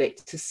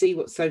public to see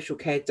what social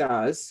care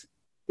does,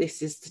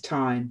 this is the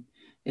time.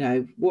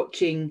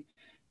 Watching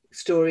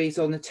stories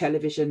on the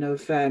television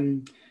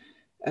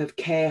of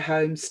care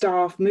home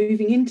staff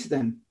moving into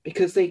them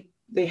because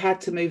they had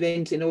to move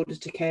in order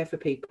to care for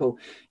people.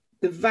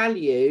 The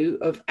value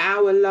of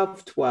our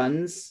loved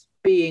ones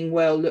being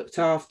well looked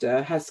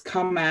after has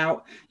come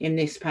out in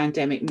this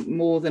pandemic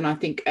more than I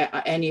think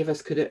any of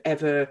us could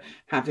ever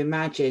have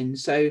imagined.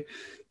 So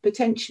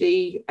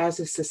potentially as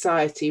a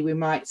society, we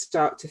might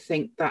start to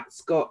think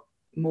that's got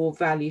more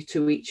value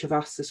to each of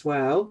us as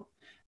well.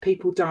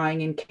 People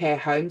dying in care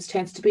homes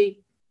tends to be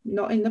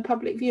not in the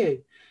public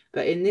view.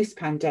 But in this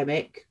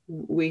pandemic,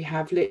 we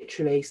have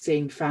literally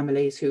seen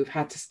families who've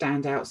had to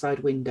stand outside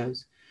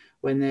windows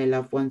when their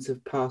loved ones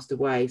have passed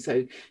away.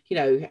 So,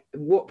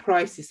 what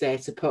price is there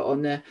to put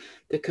on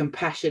the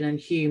compassion and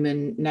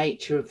human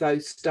nature of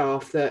those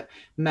staff that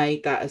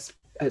made that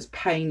as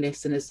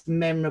painless and as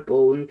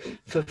memorable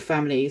for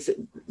families?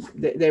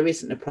 There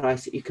isn't a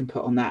price that you can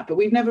put on that. But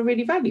we've never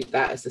really valued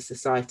that as a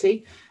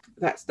society.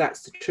 That's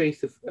the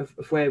truth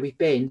of where we've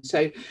been.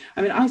 So,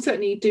 I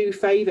certainly do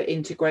favour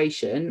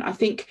integration. I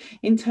think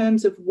in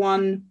terms of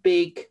one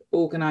big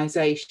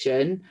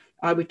organisation,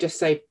 I would just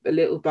say a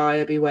little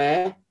buyer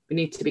beware. We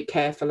need to be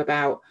careful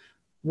about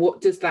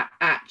what does that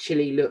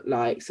actually look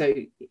like. So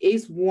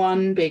is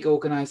one big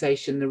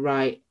organisation the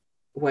right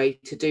way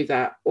to do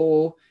that?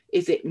 Or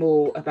is it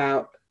more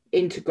about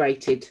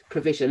integrated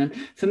provision? And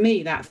for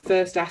me, that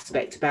first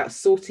aspect about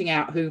sorting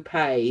out who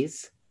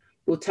pays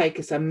will take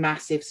us a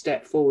massive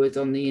step forward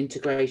on the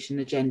integration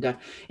agenda.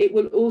 It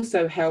will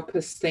also help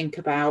us think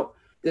about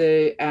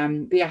the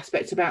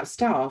aspect about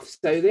staff.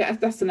 So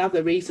that's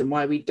another reason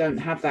why we don't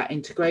have that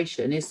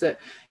integration, is that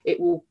it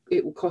will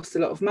cost a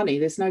lot of money.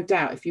 There's no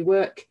doubt if you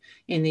work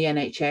in the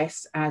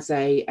NHS as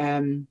a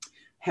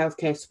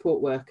healthcare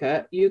support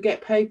worker, you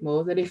get paid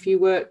more than if you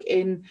work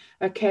in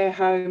a care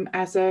home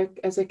as a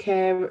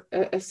care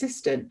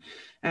assistant.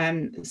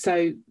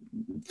 So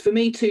for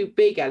me, two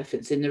big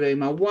elephants in the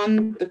room are,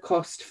 one, the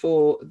cost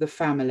for the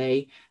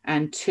family,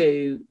 and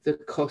two, the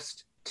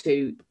cost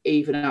to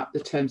even up the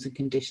terms and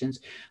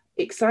conditions.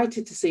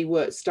 Excited to see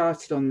work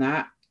started on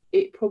that.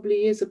 It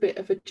probably is a bit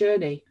of a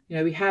journey.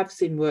 We have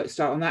seen work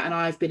start on that, and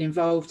I've been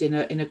involved in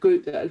a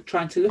group that are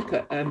trying to look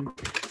at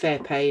fair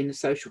pay in the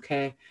social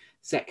care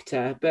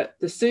sector, but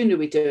the sooner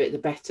we do it, the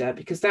better,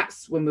 because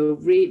that's when we'll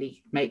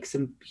really make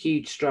some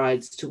huge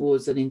strides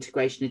towards an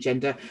integration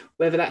agenda,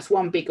 whether that's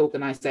one big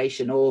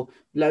organisation or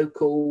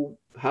local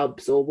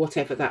hubs or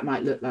whatever that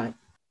might look like.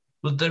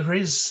 Well, there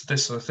is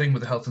this sort of thing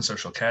with the health and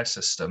social care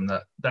system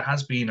that there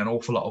has been an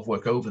awful lot of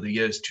work over the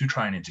years to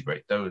try and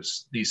integrate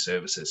these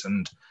services.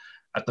 And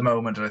at the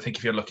moment, and I think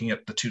if you're looking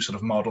at the two sort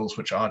of models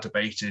which are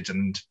debated,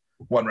 and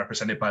one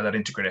represented by that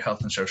integrated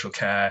health and social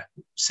care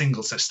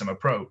single system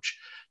approach,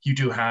 you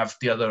do have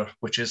the other,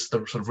 which is the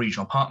sort of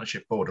regional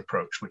partnership board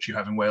approach, which you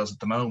have in Wales at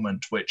the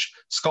moment, which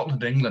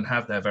Scotland and England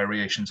have their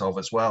variations of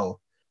as well,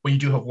 where you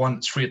do have one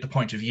that's free at the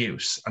point of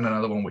use and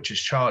another one which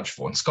is charged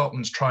for. And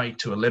Scotland's tried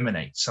to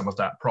eliminate some of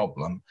that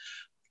problem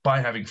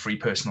by having free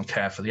personal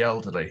care for the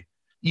elderly.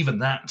 Even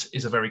that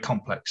is a very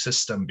complex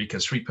system,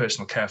 because free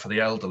personal care for the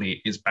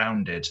elderly is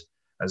bounded,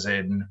 as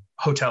in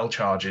hotel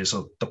charges,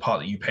 or the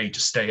part that you pay to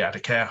stay at a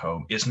care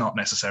home, is not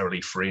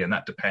necessarily free, and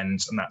that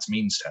depends, and that's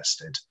means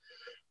tested.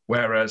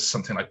 Whereas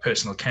something like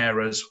personal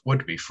carers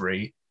would be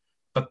free,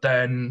 but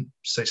then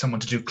say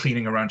someone to do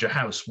cleaning around your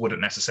house wouldn't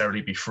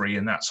necessarily be free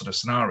in that sort of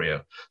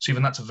scenario. So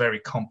even that's a very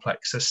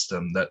complex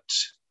system that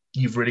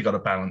you've really got to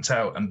balance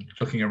out. And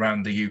looking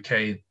around the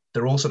UK,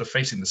 they're all sort of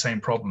facing the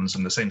same problems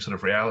and the same sort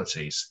of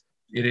realities.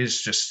 It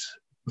is just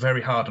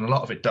very hard, and a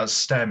lot of it does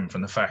stem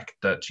from the fact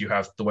that you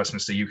have the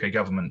Westminster UK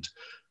government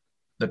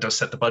that does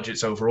set the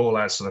budgets overall,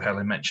 as sort of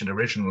Helen mentioned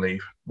originally,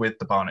 with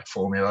the Barnett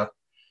formula.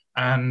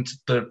 And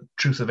the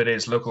truth of it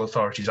is local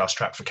authorities are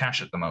strapped for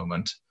cash at the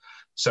moment.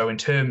 So in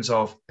terms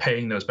of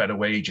paying those better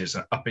wages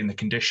and upping the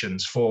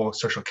conditions for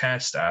social care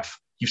staff,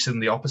 you've seen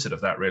the opposite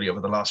of that really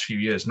over the last few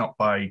years, not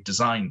by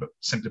design, but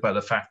simply by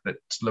the fact that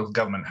local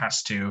government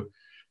has to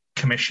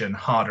commission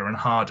harder and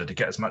harder to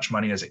get as much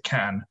money as it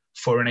can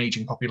for an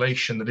aging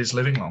population that is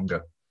living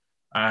longer.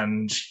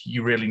 And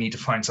you really need to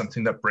find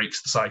something that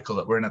breaks the cycle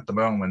that we're in at the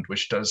moment,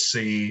 which does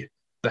see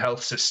the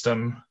health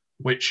system,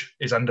 which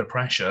is under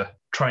pressure,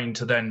 trying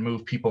to then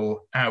move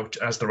people out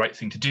as the right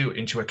thing to do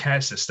into a care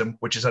system,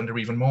 which is under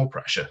even more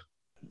pressure.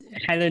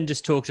 Helen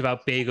just talked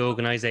about big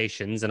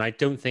organisations, and I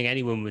don't think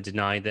anyone would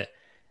deny that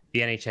the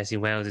NHS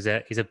in Wales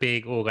is a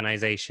big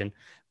organisation.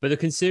 But the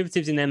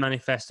Conservatives in their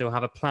manifesto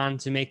have a plan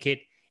to make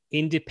it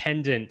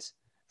independent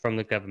from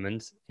the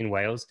government in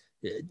Wales.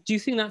 Do you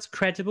think that's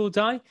credible,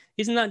 Di?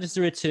 Isn't that just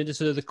a return to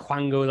sort of the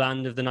Quango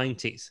land of the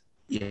 90s?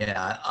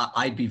 Yeah,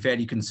 I'd be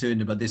very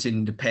concerned about this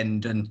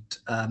independent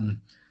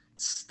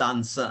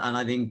stance. And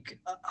I think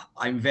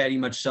I'm very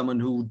much someone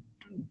who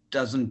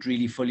doesn't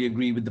really fully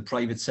agree with the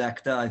private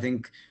sector. I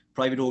think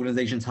private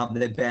organisations have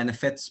their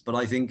benefits, but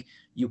I think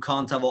you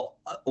can't have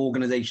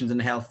organisations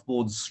and health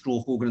boards,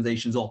 stroke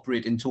organisations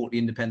operating totally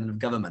independent of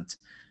government.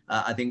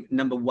 I think,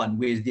 number one,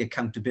 where's the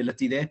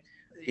accountability there?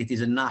 It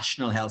is a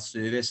national health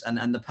service,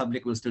 and the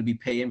public will still be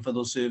paying for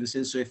those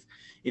services. So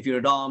if you're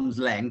at arm's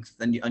length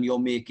and you're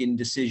making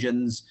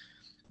decisions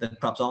that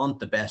perhaps aren't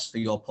the best for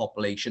your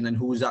population, then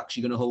who's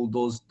actually going to hold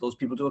those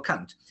people to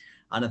account?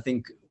 And I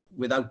think,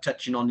 without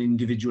touching on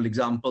individual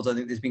examples, I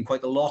think there's been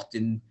quite a lot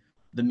in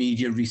the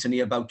media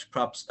recently about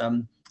perhaps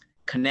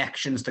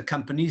connections to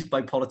companies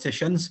by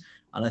politicians.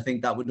 And I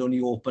think that would only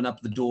open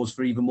up the doors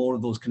for even more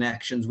of those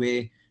connections,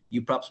 where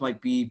you perhaps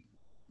might be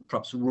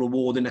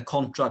rewarding a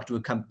contract to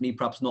a company,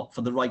 perhaps not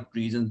for the right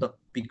reason, but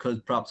because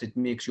perhaps it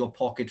makes your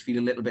pocket feel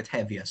a little bit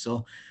heavier.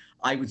 So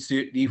I would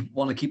certainly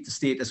want to keep the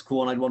status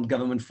quo, and I'd want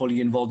government fully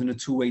involved in a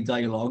two-way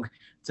dialogue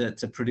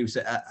to produce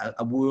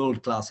a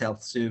world-class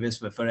health service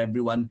for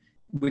everyone,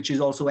 which is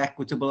also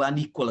equitable and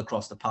equal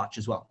across the patch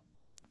as well.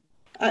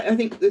 I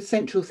think the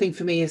central thing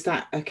for me is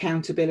that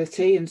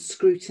accountability and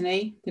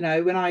scrutiny. You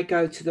know, when I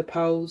go to the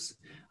polls,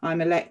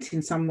 I'm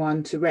electing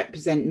someone to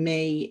represent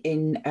me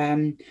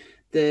in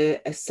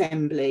the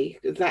assembly.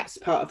 That's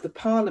part of the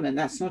parliament.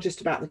 That's not just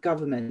about the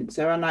government.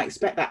 So I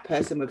expect that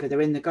person, whether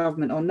they're in the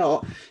government or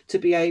not, to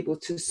be able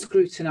to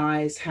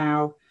scrutinise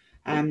how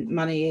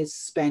money is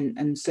spent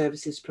and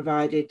services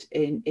provided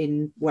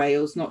in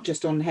Wales, not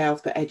just on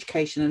health, but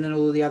education and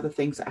all the other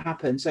things that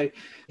happen. So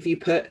if you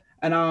put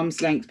an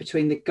arm's length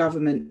between the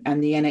government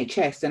and the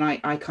NHS, then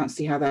I can't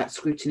see how that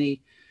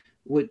scrutiny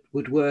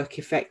would work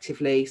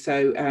effectively.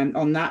 So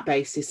on that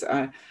basis,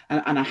 and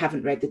I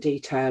haven't read the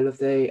detail of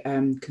the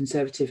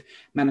Conservative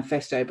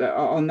manifesto, but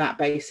on that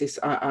basis,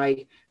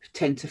 I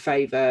tend to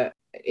favour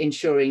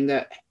ensuring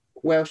that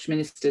Welsh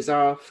ministers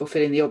are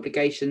fulfilling the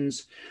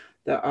obligations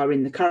that are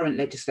in the current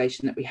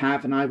legislation that we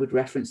have, and I would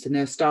reference the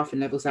Nurse Staffing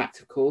Levels Act,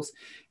 of course,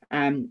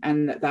 and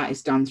that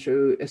is done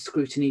through a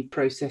scrutiny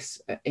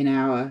process in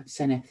our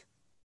Senedd.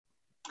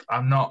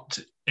 I'm not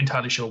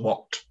entirely sure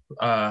what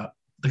the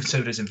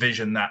Conservatives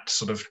envision that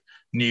sort of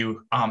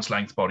new arm's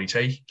length body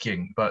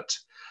taking, but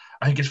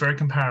I think it's very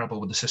comparable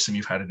with the system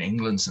you've had in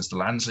England since the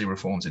Lansley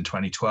reforms in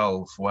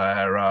 2012,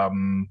 where I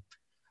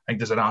think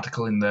there's an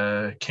article in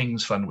the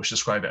King's Fund which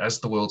described it as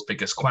the world's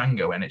biggest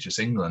Quango, NHS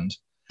England.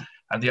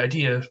 And the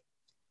idea,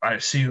 I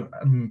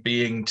assume,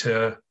 being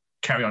to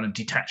carry on and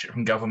detach it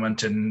from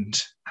government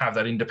and have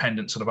that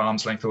independent sort of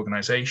arm's length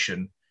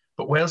organisation.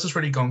 But Wales has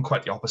really gone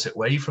quite the opposite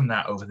way from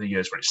that over the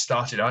years, where it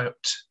started out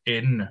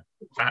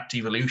at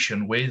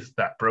devolution with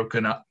that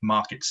broken up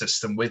market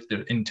system with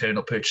the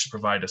internal purchase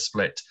provider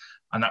split.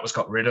 And that was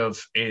got rid of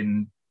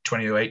in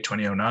 2008,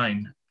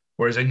 2009,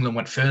 whereas England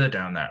went further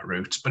down that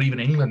route. But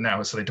even England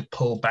now is starting to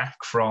pull back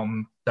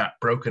from that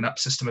broken up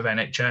system of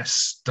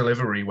NHS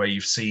delivery, where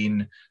you've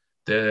seen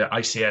the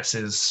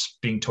ICSs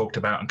being talked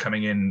about and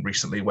coming in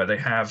recently, where they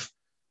have,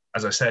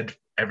 as I said,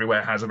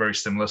 everywhere has a very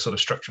similar sort of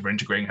structure for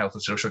integrating health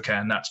and social care,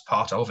 and that's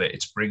part of it.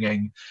 It's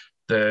bringing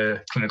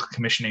the clinical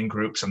commissioning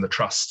groups and the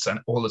trusts and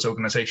all those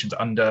organisations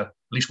under at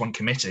least one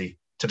committee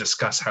to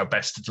discuss how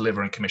best to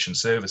deliver and commission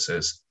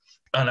services.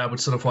 And I would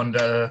sort of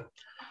wonder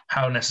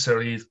how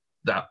necessarily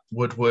that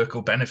would work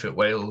or benefit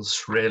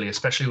Wales, really,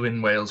 especially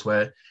in Wales,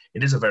 where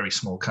it is a very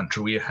small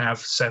country. We have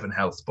 7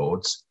 health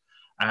boards,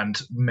 and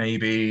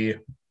maybe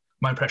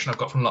my impression I've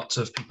got from lots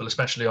of people,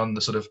 especially on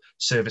the sort of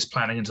service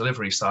planning and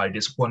delivery side,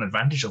 is one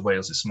advantage of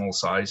Wales' small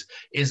size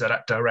is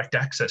that direct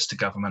access to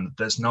government.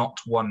 There's not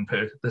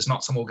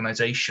some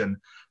organisation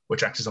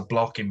which acts as a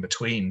block in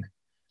between,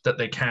 that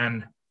they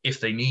can, if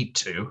they need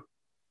to,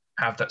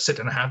 sit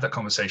and have that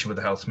conversation with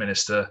the health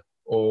minister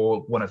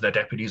or one of their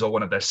deputies or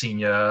one of their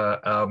senior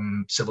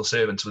civil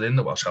servants within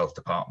the Welsh Health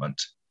Department.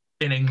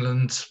 In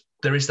England,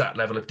 there is that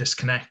level of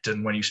disconnect,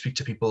 and when you speak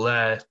to people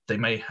there, they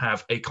may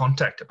have a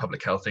contact at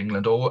Public Health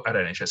England or at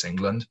NHS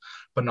England,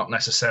 but not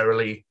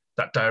necessarily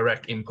that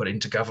direct input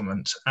into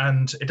government.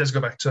 And it does go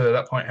back to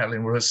that point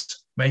Helen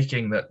was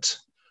making, that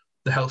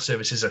the health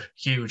service is a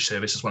huge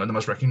service. It's one of the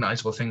most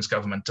recognisable things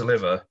government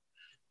deliver,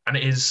 and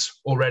it is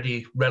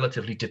already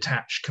relatively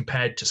detached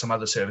compared to some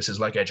other services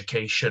like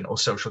education or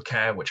social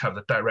care, which have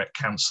the direct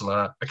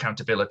councillor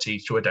accountability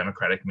through a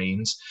democratic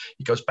means.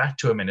 It goes back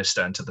to a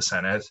minister and to the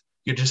Senedd.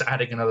 You're just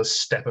adding another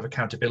step of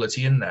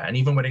accountability in there. And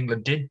even when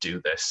England did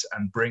do this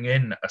and bring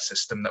in a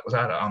system that was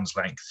at arm's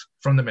length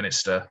from the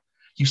minister,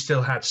 you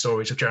still had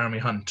stories of Jeremy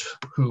Hunt,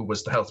 who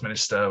was the health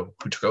minister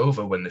who took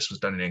over when this was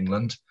done in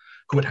England,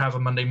 who would have a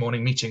Monday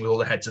morning meeting with all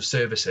the heads of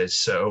services.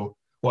 So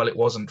while it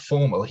wasn't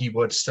formal, he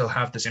would still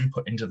have this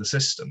input into the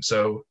system.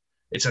 So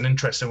it's an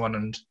interesting one.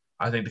 And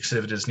I think the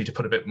Conservatives need to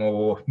put a bit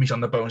more meat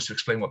on the bones to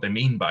explain what they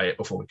mean by it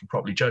before we can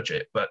properly judge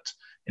it. But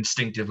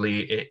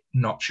instinctively,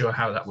 not sure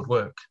how that would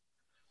work.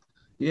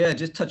 Yeah,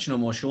 just touching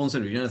on what Sean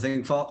said, I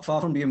think far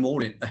from being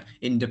more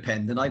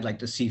independent, I'd like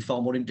to see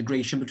far more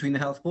integration between the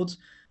health boards.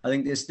 I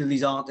think there's still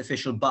these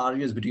artificial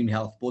barriers between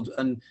health boards.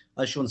 And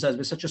as Sean says,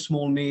 we're such a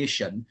small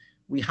nation,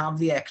 we have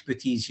the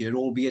expertise here,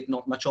 albeit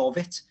not much of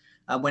it.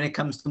 And when it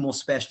comes to the more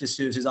specialist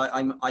services,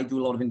 I do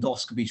a lot of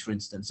endoscopies, for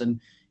instance,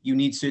 and you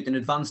need certain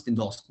advanced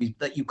endoscopies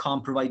that you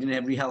can't provide in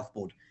every health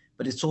board.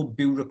 But it's so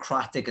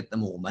bureaucratic at the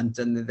moment,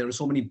 and there are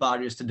so many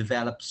barriers to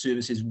develop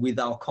services with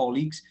our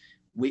colleagues.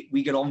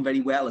 We get on very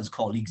well as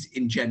colleagues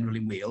in general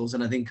in Wales,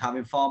 and I think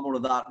having far more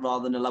of that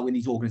rather than allowing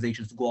these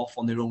organisations to go off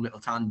on their own little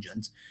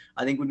tangents,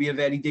 I think would be a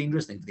very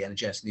dangerous thing for the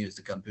NHS in the years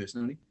to come,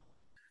 personally.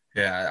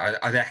 Yeah,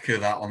 I'd echo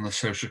that on the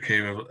social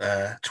care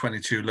of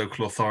 22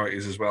 local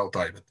authorities as well,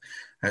 David.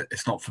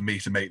 It's not for me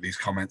to make these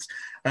comments.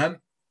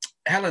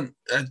 Helen,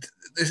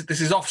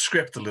 this is off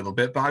script a little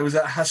bit, but I was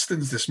at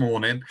Hustings this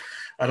morning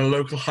at a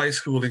local high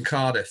school in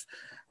Cardiff,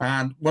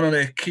 and one of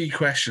their key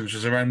questions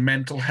was around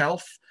mental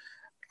health.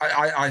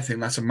 I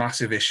think that's a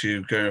massive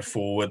issue going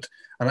forward,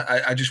 and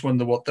I just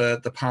wonder what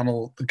the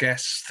panel, the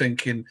guests,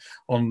 thinking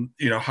on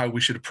how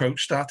we should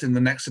approach that in the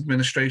next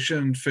administration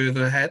and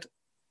further ahead.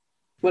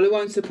 Well, it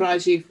won't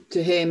surprise you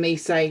to hear me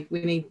say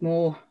we need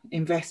more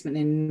investment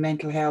in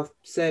mental health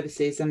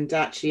services and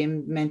actually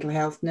in mental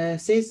health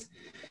nurses.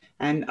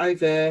 And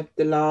over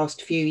the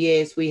last few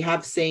years, we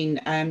have seen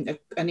an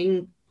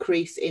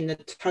increase in the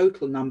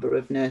total number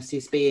of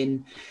nurses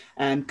being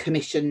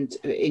commissioned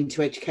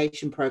into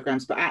education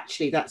programmes, but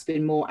actually that's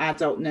been more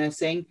adult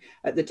nursing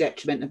at the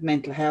detriment of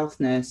mental health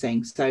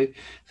nursing. So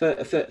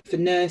for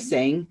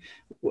nursing,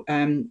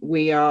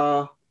 we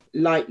are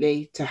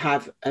likely to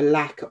have a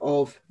lack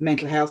of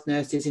mental health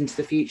nurses into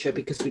the future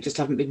because we just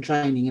haven't been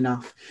training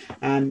enough,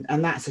 and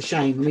that's a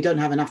shame. And we don't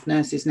have enough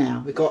nurses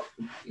now. We've got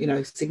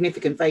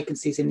significant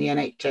vacancies in the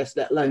NHS,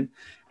 let alone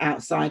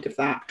outside of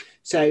that.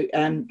 So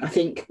I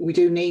think we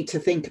do need to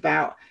think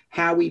about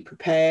how we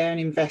prepare and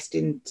invest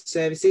in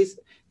services.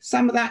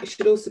 Some of that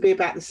should also be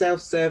about the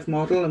self-serve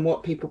model and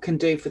what people can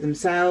do for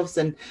themselves.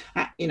 And,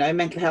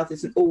 mental health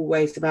isn't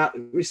always about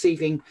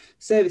receiving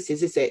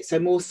services, is it? So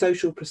more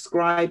social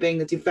prescribing,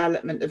 the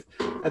development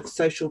of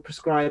social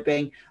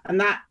prescribing, and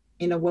that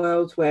in a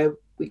world where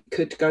we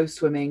could go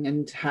swimming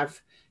and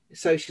have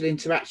social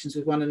interactions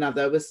with one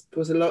another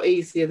was a lot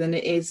easier than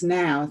it is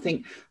now. I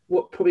think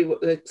what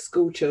the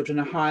school children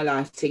are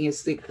highlighting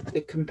is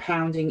the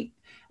compounding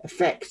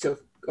effect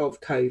of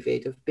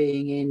COVID, of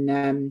being in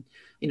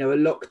a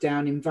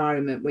lockdown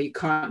environment where you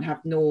can't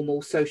have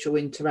normal social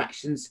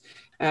interactions.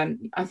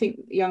 I think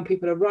young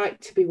people are right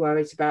to be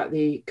worried about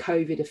the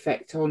COVID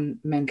effect on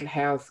mental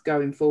health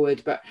going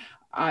forward, but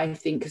I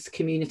think as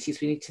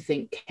communities we need to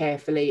think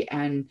carefully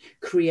and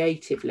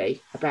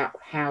creatively about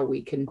how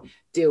we can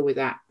deal with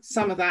that.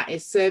 Some of that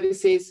is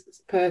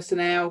services,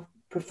 personnel,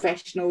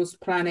 professionals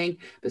planning,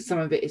 but some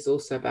of it is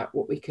also about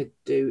what we could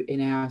do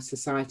in our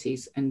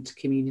societies and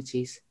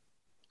communities.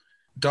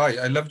 Di,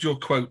 I loved your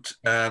quote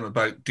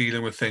about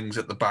dealing with things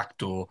at the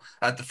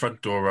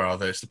front door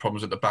rather. It's the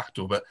problems at the back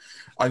door. But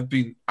I've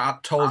been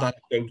told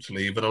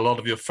anecdotally that a lot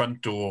of your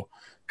front door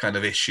kind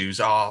of issues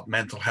are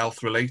mental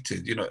health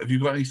related. Have you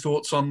got any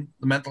thoughts on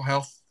the mental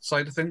health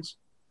side of things?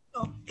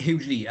 Oh,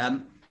 hugely.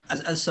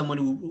 As someone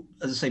who,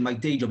 as I say, my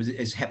day job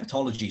is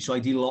hepatology, so I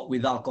deal a lot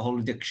with alcohol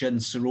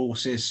addiction,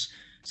 cirrhosis,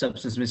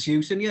 substance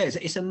misuse, and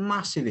it's a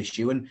massive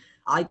issue. And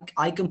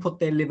I can put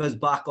their livers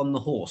back on the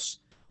horse.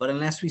 But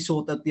unless we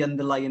sort out the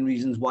underlying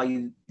reasons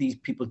why these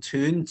people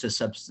turn to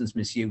substance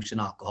misuse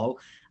and alcohol,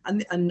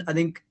 and I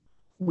think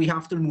we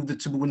have to remove the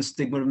taboo and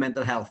stigma of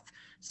mental health.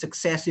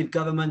 Successive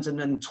governments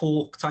and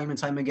talk time and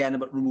time again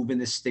about removing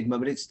this stigma,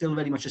 but it's still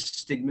very much a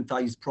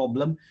stigmatized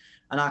problem.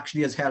 And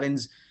actually, as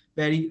Helen's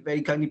very,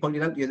 very kindly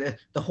pointed out,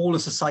 the whole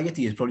of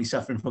society is probably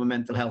suffering from a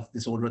mental health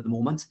disorder at the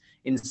moment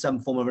in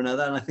some form or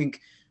another. And I think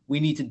we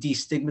need to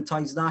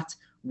destigmatize that.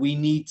 We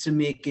need to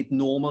make it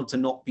normal to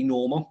not be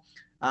normal.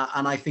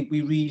 And I think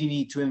we really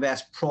need to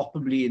invest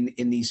properly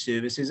in these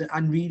services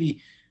and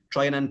really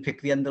try and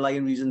unpick the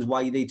underlying reasons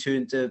why they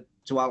turn to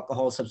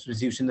alcohol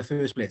substance use in the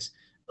first place.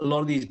 A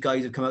lot of these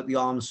guys have come out the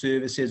armed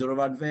services or have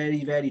had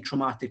very, very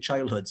traumatic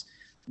childhoods.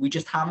 We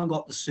just haven't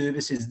got the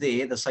services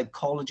there, the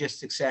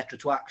psychologists, etc.,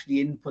 to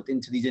actually input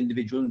into these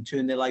individuals and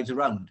turn their lives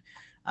around.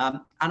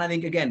 And I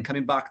think, again,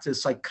 coming back to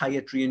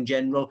psychiatry in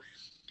general,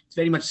 it's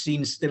very much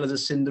seen still as a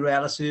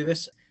Cinderella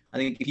service. I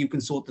think if you can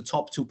sort the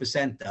top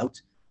 2%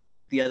 out,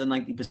 the other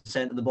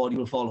 90% of the body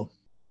will follow.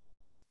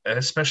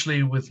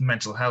 Especially with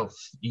mental health,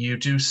 you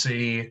do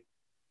see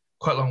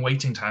quite long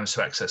waiting times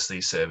to access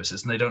these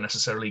services, and they don't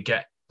necessarily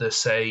get the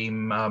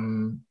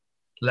same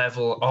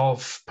level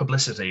of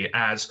publicity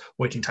as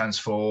waiting times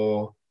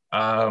for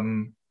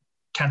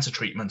cancer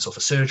treatments or for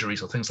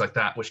surgeries or things like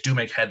that, which do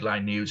make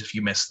headline news if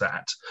you miss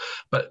that.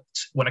 But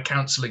when a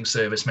counselling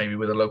service, maybe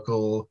with a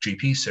local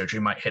GP surgery,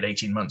 might hit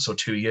 18 months or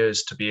 2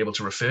 years to be able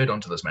to refer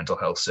onto those mental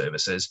health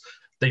services,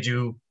 they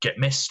do get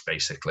missed,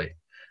 basically.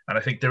 And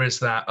I think there is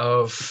that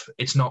of,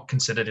 it's not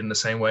considered in the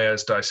same way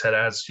as Di said,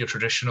 as your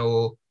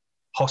traditional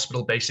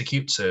hospital-based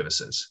acute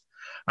services.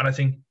 And I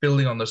think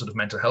building on those sort of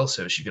mental health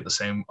services, you get the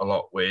same a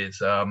lot with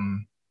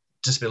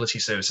disability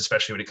services,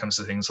 especially when it comes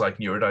to things like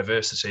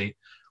neurodiversity,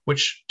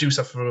 which do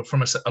suffer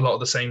from a lot of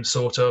the same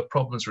sort of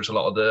problems. There's a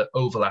lot of the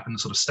overlap in the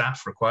sort of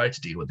staff required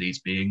to deal with these,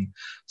 being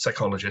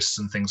psychologists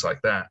and things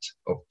like that,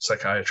 or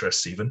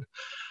psychiatrists even,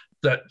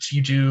 that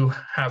you do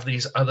have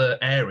these other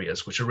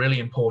areas which are really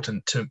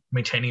important to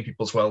maintaining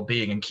people's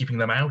well-being and keeping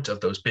them out of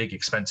those big,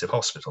 expensive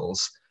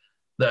hospitals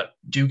that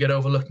do get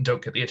overlooked and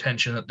don't get the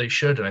attention that they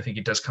should. And I think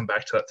it does come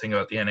back to that thing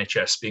about the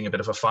NHS being a bit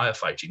of a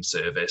firefighting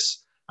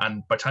service.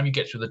 And by the time you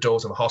get through the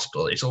doors of a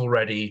hospital, it's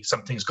already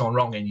something's gone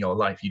wrong in your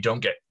life. You don't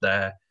get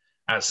there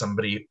as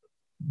somebody,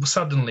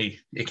 suddenly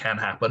it can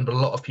happen, but a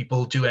lot of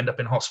people do end up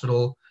in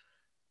hospital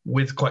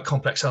with quite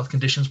complex health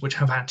conditions, which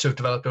have had to have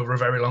developed over a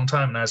very long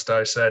time. And as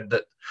Di said,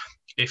 that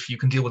if you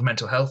can deal with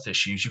mental health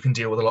issues, you can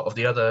deal with a lot of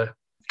the other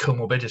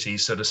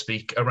comorbidities, so to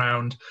speak,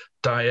 around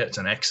diet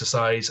and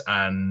exercise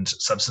and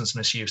substance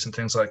misuse and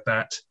things like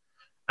that.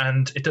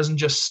 And it doesn't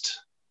just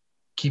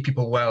keep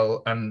people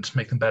well and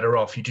make them better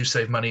off. You do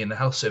save money in the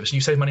health service, and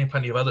you save money in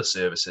plenty of other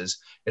services.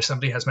 If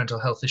somebody has mental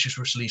health issues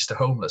which leads to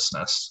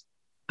homelessness,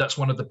 that's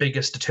one of the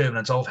biggest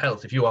determinants of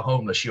health. If you are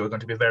homeless, you are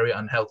going to be a very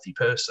unhealthy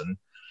person,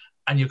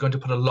 and you're going to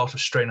put a lot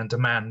of strain and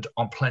demand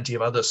on plenty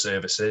of other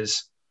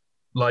services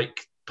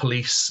like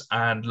police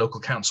and local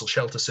council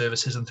shelter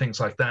services and things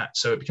like that.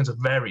 So it becomes a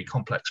very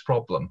complex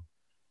problem.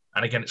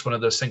 And again, it's one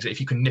of those things that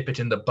if you can nip it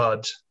in the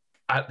bud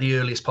at the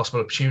earliest possible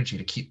opportunity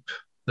to keep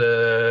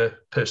the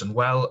person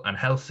well and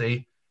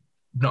healthy,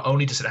 not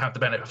only does it have the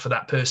benefit for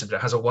that person, but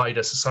it has a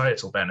wider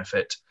societal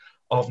benefit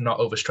of not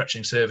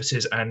overstretching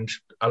services and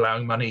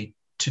allowing money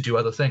to do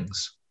other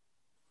things.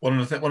 One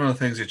of the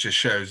things it just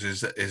shows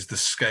is the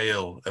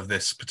scale of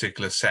this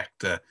particular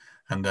sector,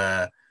 and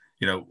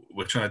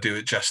we're trying to do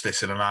it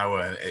justice in an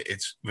hour.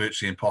 It's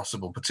virtually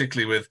impossible,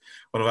 particularly with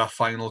one of our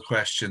final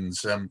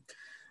questions.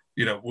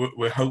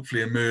 We're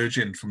hopefully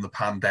emerging from the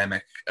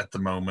pandemic at the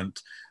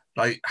moment.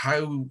 Like,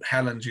 how,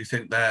 Helen, do you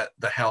think that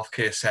the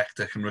healthcare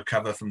sector can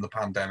recover from the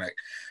pandemic?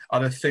 Are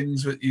there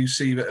things that you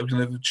see that are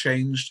going to have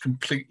changed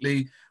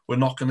completely? We're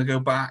not going to go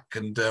back,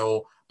 and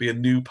there'll be a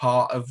new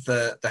part of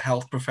the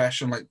health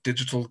profession, like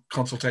digital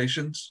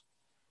consultations?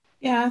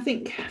 Yeah, I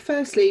think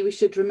firstly we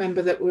should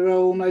remember that we're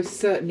almost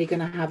certainly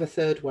going to have a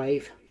third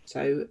wave.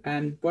 So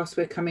whilst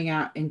we're coming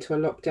out into a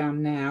lockdown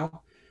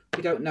now,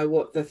 we don't know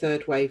what the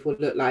third wave will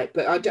look like,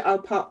 but I'll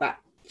park that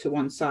to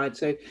one side.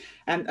 So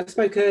I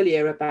spoke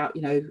earlier about,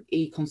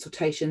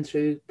 e-consultation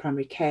through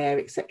primary care,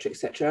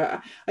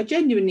 etc. I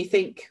genuinely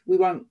think we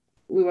won't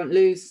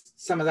lose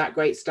some of that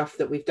great stuff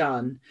that we've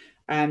done.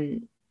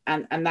 And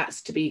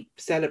that's to be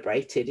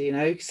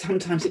celebrated.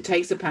 Sometimes it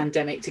takes a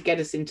pandemic to get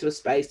us into a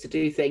space to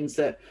do things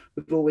that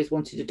we've always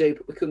wanted to do,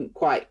 but we couldn't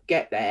quite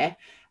get there.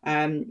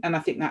 And I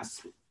think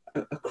that's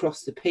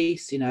across the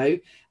piece, you know,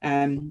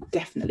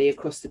 definitely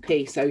across the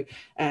piece. So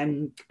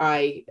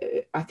I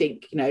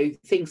think, you know,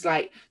 things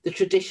like the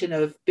tradition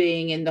of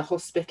being in the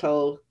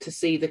hospital to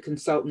see the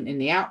consultant in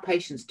the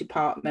outpatients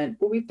department,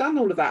 well, we've done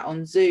all of that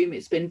on Zoom.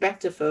 It's been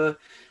better for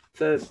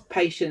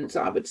patients,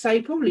 I would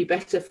say, probably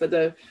better for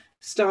the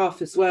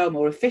staff as well,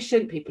 more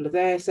efficient, people are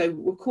there. So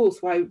of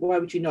course, why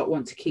would you not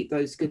want to keep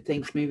those good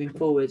things moving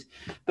forward?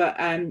 But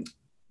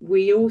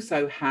we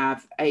also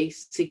have a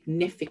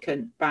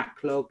significant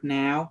backlog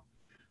now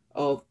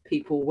of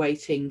people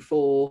waiting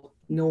for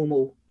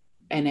normal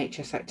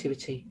NHS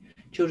activity,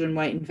 children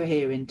waiting for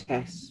hearing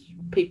tests,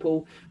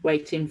 people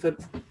waiting for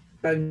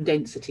bone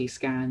density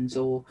scans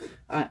or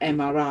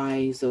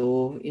MRIs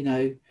or, you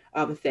know,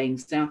 other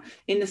things. Now,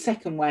 in the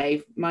second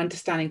wave, my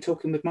understanding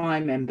talking with my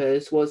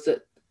members was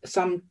that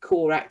some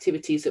core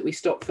activities that we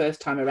stopped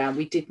first time around,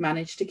 we did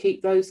manage to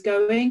keep those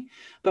going,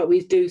 but we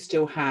do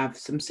still have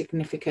some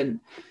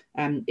significant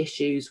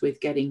issues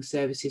with getting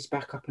services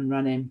back up and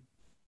running.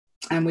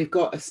 And we've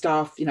got a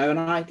staff, you know, and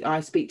I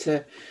speak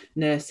to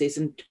nurses,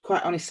 and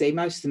quite honestly,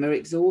 most of them are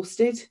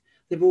exhausted.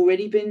 They've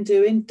already been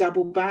doing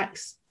double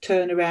backs,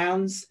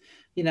 turnarounds,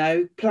 you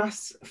know,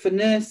 plus for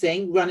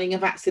nursing, running a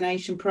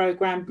vaccination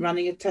program,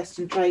 running a test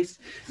and trace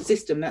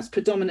system that's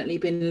predominantly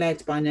been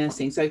led by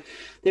nursing. So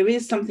there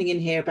is something in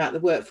here about the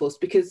workforce,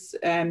 because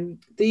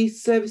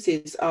these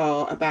services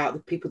are about the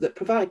people that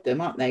provide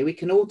them, aren't they? We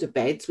can order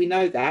beds, we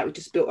know that. We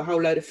just built a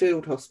whole load of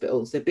field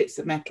hospitals, they're bits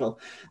of metal.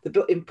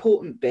 The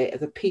important bit are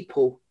the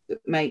people that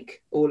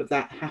make all of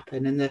that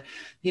happen. And the,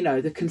 you know,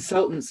 the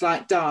consultants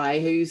like Di,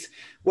 whose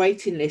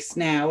waiting lists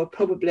now are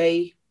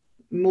probably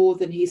more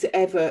than he's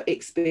ever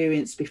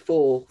experienced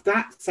before.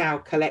 That's our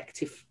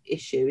collective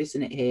issue,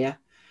 isn't it, here?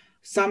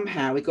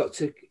 Somehow we got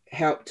to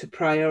help to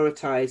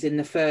prioritise in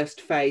the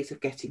first phase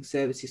of getting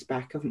services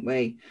back, haven't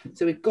we?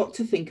 So we've got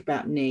to think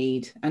about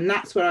need. And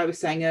that's what I was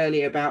saying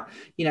earlier about,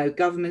 you know,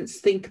 governments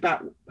think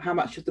about how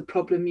much of the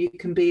problem you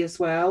can be as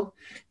well.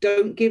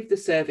 Don't give the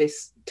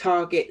service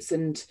targets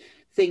and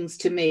things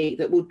to me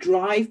that will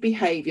drive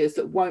behaviours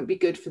that won't be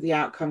good for the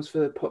outcomes for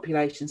the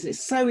populations. And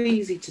it's so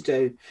easy to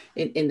do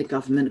in the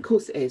government. Of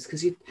course it is,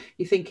 because you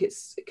think it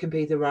can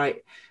be the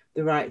right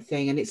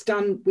thing, and it's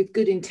done with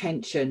good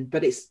intention,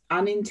 but its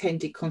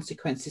unintended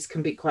consequences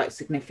can be quite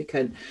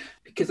significant,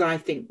 because I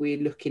think we're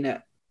looking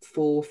at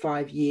 4 or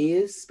 5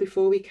 years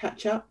before we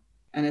catch up.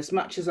 And as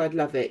much as I'd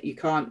love it, you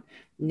can't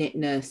knit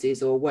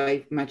nurses or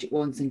wave magic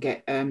wands and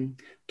get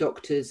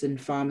doctors and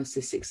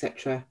pharmacists,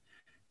 etc.,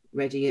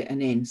 ready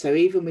and in. So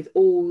even with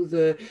all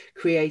the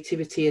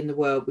creativity in the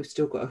world, we've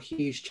still got a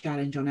huge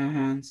challenge on our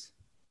hands.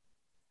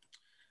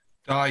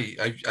 Di,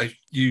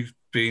 you've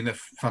been a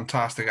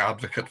fantastic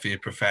advocate for your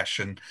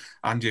profession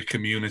and your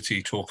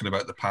community, talking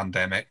about the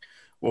pandemic.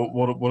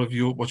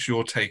 What's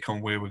your take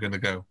on where we're going to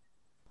go?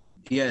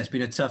 Yeah, it's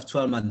been a tough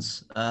 12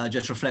 months.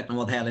 Just reflecting on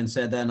what Helen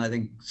said then, I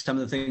think some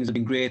of the things have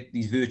been great,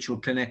 these virtual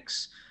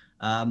clinics,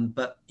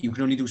 but you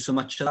can only do so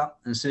much of that.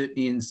 And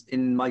certainly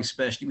in my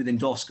specialty with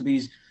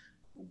endoscopies,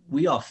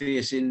 we are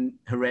facing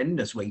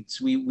horrendous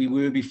waits. We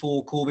were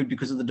before COVID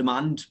because of the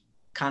demand,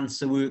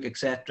 cancer work,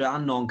 etc.,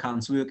 and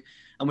non-cancer work.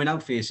 And we're now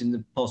facing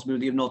the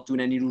possibility of not doing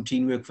any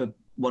routine work for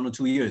 1 or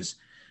 2 years.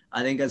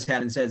 I think, as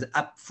Helen says,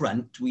 up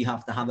front, we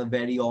have to have a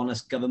very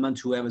honest government,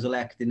 whoever's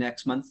elected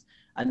next month,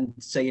 and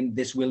saying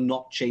this will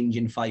not change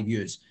in 5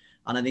 years.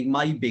 And I think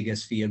my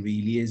biggest fear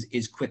really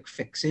is quick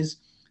fixes.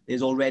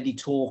 There's already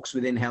talks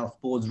within health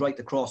boards right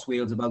across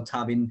Wales about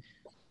having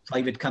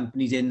private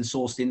companies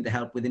sourced in to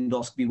help with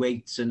endoscopy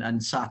waits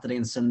and Saturday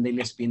and Sunday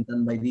lists being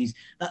done by these.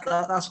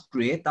 That's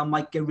great. That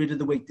might get rid of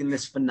the waiting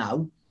list for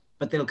now,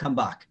 but they'll come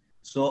back.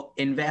 So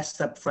invest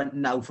up front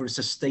now for a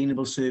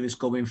sustainable service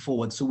going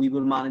forward, so we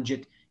will manage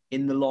it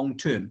in the long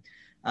term.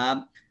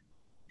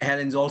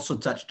 Helen's also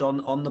touched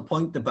on the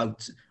point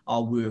about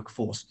our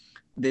workforce.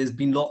 There's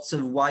been lots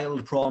of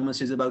wild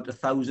promises about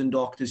 1,000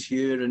 doctors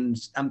here and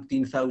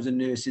 18,000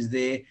 nurses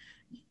there.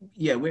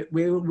 Yeah,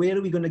 where are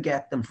we going to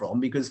get them from?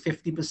 Because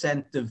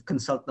 50% of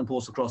consultant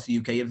posts across the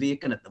UK are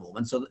vacant at the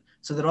moment. So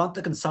there aren't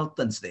the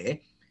consultants there.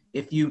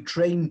 If you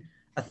train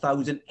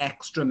 1,000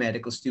 extra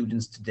medical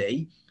students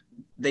today,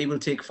 they will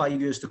take 5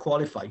 years to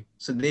qualify.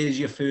 So there's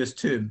your first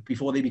term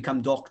before they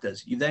become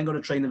doctors. You've then got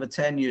to train them for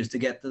 10 years to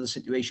get to the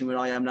situation where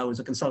I am now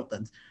as a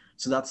consultant.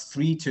 So that's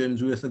 3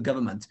 terms worth of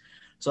government.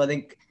 So I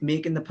think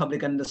making the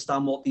public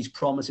understand what these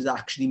promises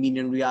actually mean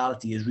in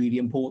reality is really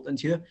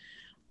important here.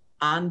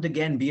 And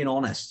again, being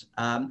honest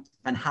and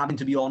having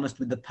to be honest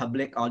with the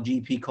public, our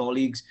GP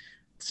colleagues,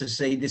 to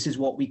say this is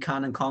what we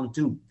can and can't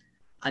do.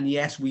 And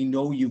yes, we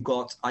know you've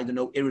got, I don't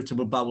know,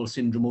 irritable bowel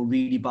syndrome or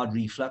really bad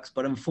reflux,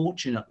 but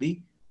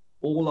unfortunately,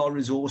 all our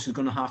resources are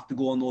going to have to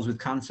go on those with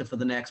cancer for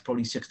the next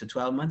probably 6 to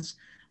 12 months.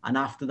 And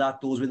after that,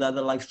 those with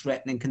other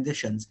life-threatening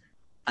conditions.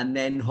 And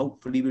then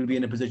hopefully we'll be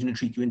in a position to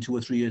treat you in 2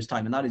 or 3 years'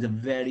 time. And that is a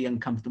very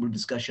uncomfortable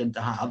discussion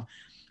to have,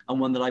 and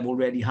one that I've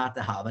already had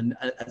to have. And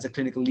as a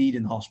clinical lead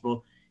in the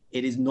hospital,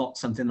 it is not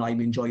something that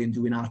I'm enjoying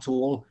doing at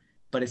all.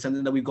 but it's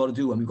something that we've got to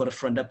do, and we've got to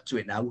front up to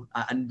it now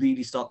and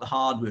really start the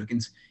hard work.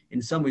 And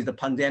in some ways, the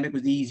pandemic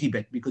was the easy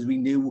bit because we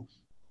knew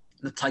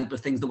the type of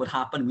things that would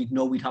happen. We'd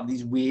know we'd have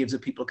these waves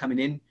of people coming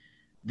in.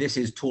 This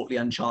is totally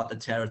uncharted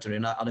territory,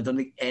 and I don't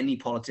think any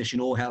politician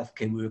or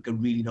healthcare worker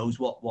really knows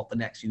what the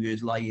next few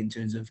years lie in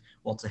terms of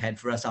what's ahead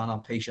for us and our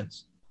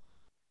patients.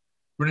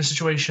 We're in a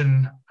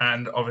situation,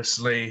 and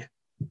obviously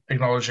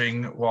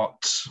acknowledging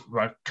what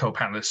my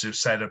co-panelists have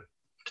said,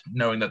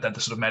 knowing that they're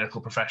the sort of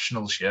medical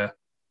professionals here,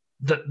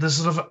 that there's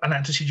sort of an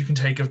attitude you can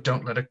take of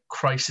don't let a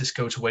crisis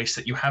go to waste,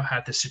 that you have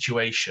had this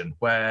situation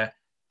where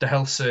the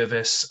health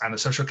service and the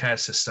social care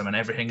system and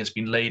everything has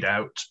been laid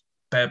out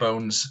bare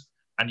bones,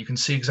 and you can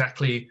see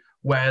exactly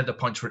where the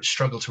points where it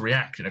struggled to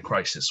react in a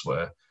crisis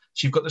were.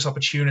 So you've got this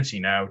opportunity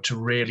now to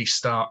really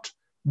start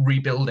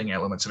rebuilding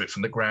elements of it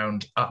from the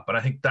ground up. And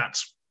I think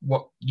that's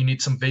what you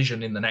need, some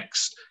vision in the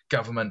next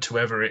government,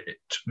 whoever it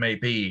may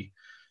be,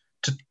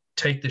 to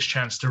take this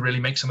chance to really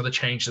make some of the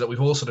changes that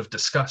we've all sort of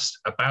discussed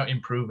about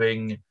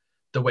improving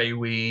the way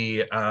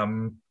we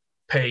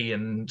pay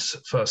and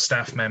for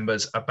staff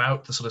members,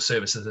 about the sort of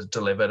services that are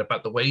delivered,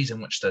 about the ways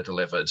in which they're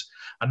delivered,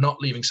 and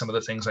not leaving some of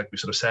the things like we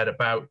sort of said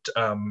about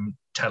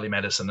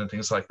telemedicine and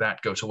things like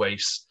that go to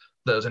waste,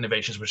 those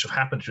innovations which have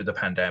happened through the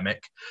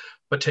pandemic,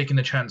 but taking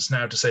the chance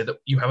now to say that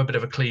you have a bit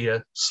of a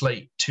clear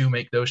slate to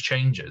make those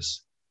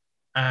changes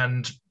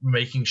and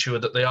making sure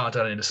that they are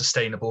done in a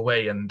sustainable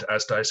way. And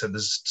as Di said,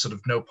 there's sort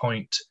of no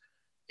point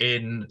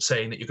in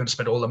saying that you're going to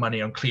spend all the money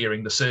on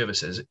clearing the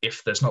services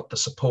if there's not the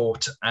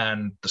support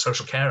and the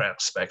social care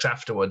aspects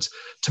afterwards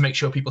to make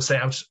sure people stay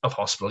out of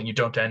hospital and you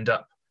don't end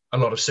up a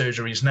lot of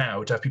surgeries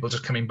now to have people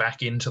just coming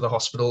back into the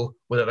hospital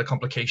with other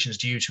complications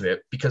due to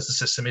it, because the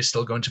system is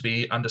still going to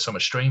be under so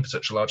much strain for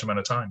such a large amount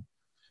of time.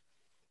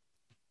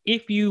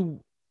 If you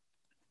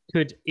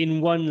could,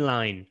 in one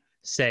line,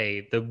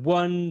 say the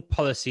one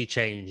policy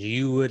change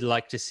you would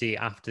like to see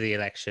after the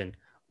election,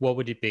 what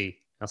would it be?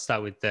 I'll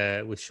start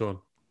with Sean.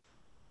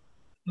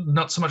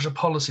 Not so much a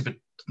policy, but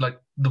like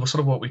the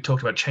sort of what we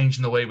talked about,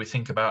 changing the way we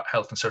think about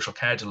health and social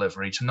care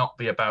delivery to not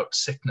be about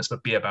sickness,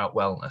 but be about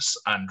wellness,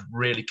 and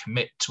really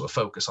commit to a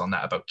focus on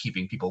that, about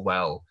keeping people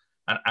well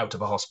and out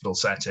of a hospital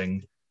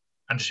setting,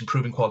 and just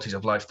improving qualities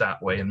of life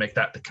that way, and make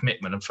that the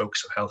commitment and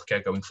focus of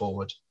healthcare going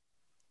forward.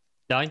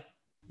 Di?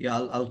 Yeah,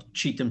 I'll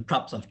cheat and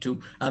perhaps have to.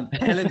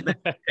 Helen's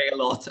mentioned pay a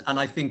lot, and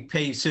I think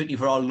pay, certainly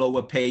for our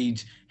lower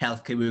paid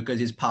healthcare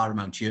workers, is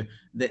paramount here.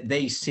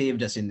 They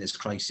saved us in this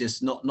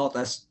crisis, not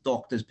us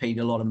doctors paid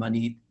a lot of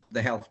money,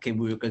 the healthcare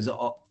workers,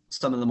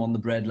 some of them on the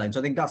breadline. So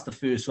I think that's the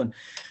first one.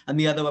 And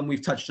the other one,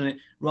 we've touched on it,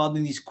 rather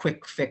than these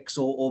quick fix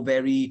or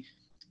very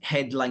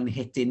headline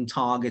hitting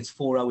targets,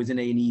 4 hours in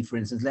A&E, for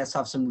instance, let's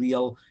have some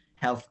real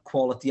health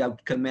quality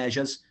outcome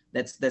measures.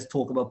 Let's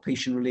talk about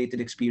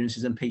patient-related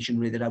experiences and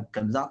patient-related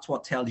outcomes. That's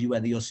what tells you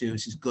whether your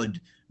service is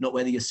good, not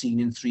whether you're seen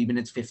in 3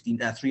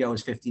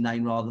 hours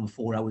 59 rather than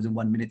 4 hours and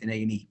 1 minute in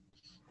A&E.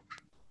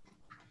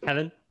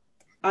 Helen?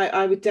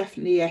 I would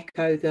definitely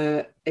echo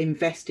the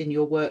invest in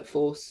your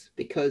workforce,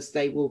 because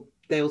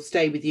they'll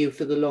stay with you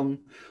for the long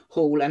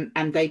haul,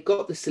 and they've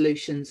got the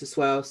solutions as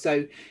well.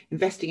 So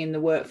investing in the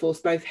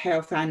workforce, both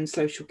health and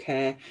social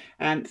care.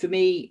 For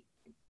me,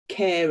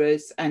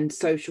 carers and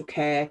social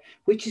care,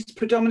 which is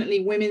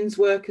predominantly women's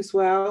work as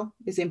well,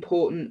 is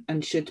important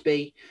and should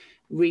be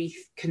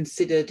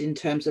reconsidered in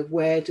terms of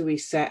where do we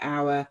set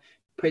our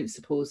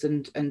principles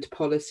and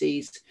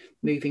policies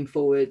moving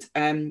forward.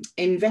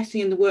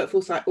 Investing in the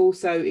workforce, I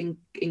also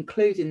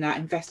include in that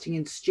investing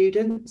in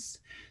students.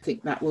 I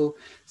think that will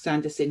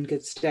stand us in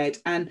good stead.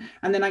 And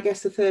then I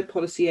guess the third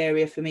policy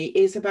area for me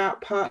is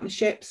about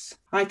partnerships.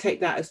 I take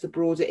that as the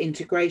broader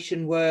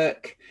integration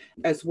work,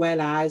 as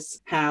well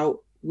as how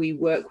we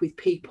work with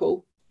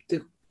people,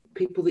 the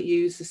people that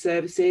use the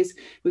services.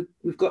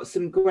 We've got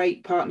some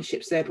great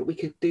partnerships there, but we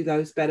could do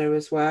those better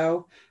as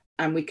well.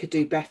 And we could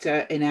do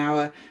better in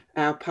our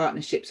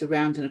partnerships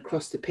around and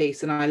across the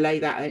piece. And I lay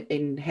that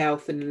in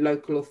health and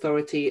local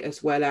authority,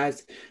 as well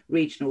as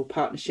regional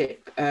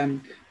partnership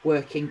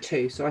working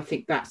too. So I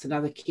think that's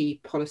another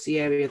key policy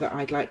area that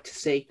I'd like to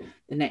see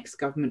the next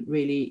government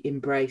really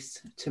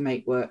embrace to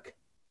make work.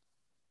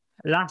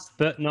 Last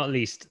but not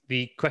least,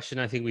 the question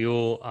I think we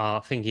all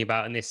are thinking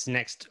about in this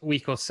next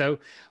week or so: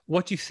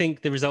 what do you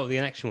think the result of the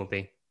election will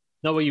be?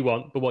 Not what you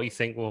want, but what you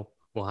think will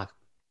happen.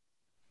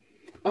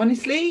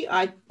 Honestly,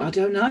 I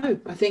don't know.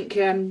 I think,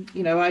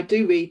 I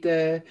do read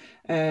the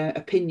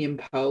opinion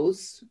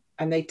polls,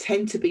 and they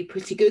tend to be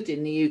pretty good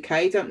in the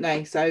UK, don't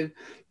they? So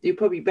you're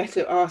probably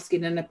better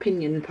asking an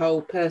opinion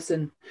poll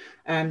person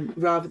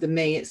rather than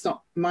me. It's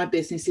not my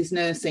business, is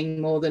nursing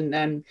more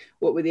than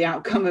what would the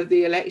outcome of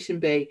the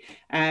election be.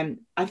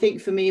 I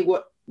think for me,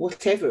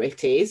 whatever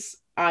it is,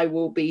 I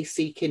will be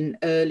seeking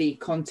early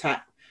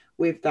contact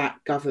with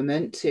that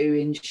government to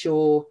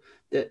ensure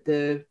that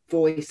the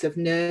voice of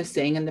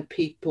nursing and the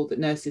people that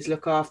nurses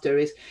look after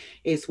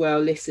is well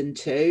listened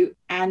to.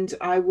 And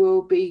I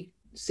will be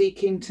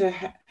seeking to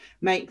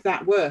make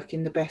that work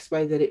in the best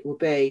way that it will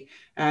be.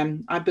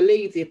 I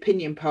believe the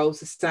opinion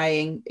polls are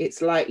saying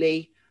it's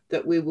likely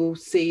that we will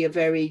see a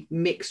very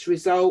mixed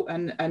result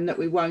and that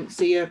we won't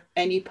see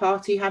any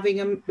party having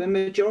a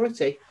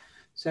majority.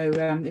 So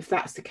if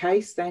that's the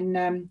case,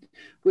 then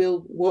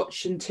we'll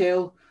watch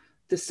until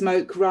the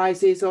smoke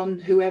rises on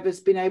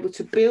whoever's been able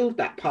to build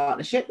that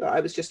partnership that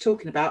I was just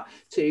talking about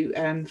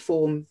to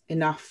form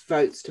enough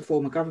votes to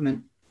form a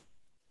government.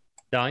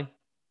 Di?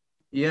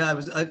 Yeah,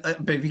 I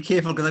better be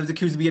careful because I was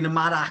accused of being a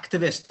mad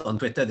activist on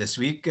Twitter this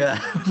week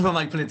for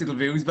my political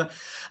views. But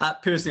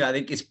personally, I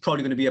think it's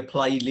probably going to be a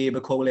Plaid Labour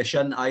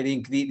coalition. I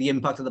think the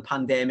impact of the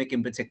pandemic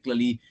in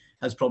particularly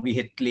has probably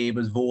hit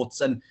Labour's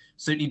votes, and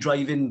certainly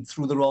driving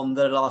through the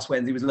Rhondda last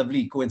Wednesday was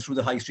lovely, going through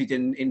the high street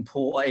in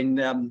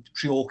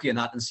Treorchy and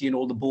that, and seeing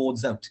all the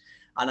boards out.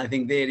 And I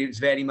think there it's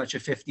very much a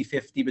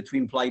 50-50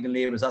 between Plaid and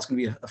Labour. So that's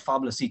going to be a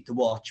fabulous seat to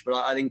watch. But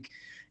I think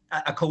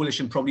a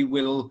coalition probably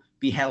will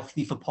be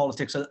healthy for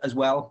politics as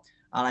well.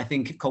 And I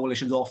think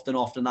coalitions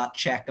often that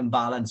check and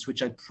balance,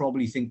 which I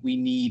probably think we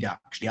need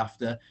actually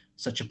after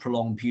such a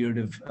prolonged period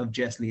of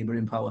just Labour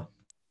in power.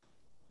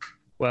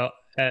 Well,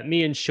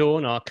 me and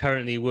Sean are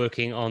currently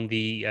working on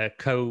the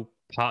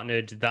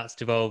co-partnered That's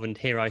Devolve and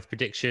Hiraeth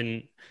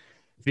prediction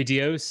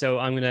video. So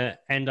I'm going to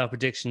end our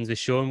predictions with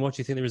Sean. What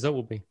do you think the result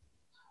will be?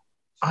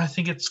 I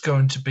think it's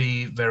going to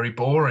be very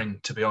boring,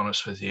 to be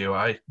honest with you.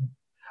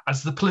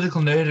 As the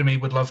political nerd in me,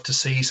 would love to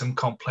see some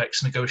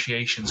complex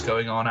negotiations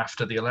going on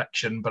after the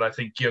election, but I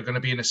think you're going to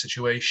be in a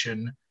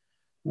situation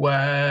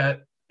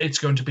where it's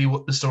going to be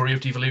the story of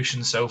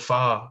devolution so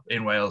far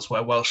in Wales,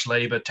 where Welsh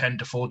Labour tend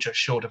to fall just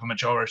short of a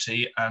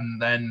majority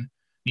and then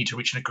need to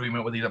reach an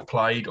agreement with either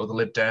Plaid or the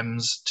Lib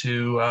Dems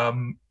to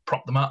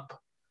prop them up.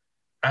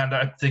 And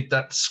I think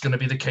that's going to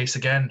be the case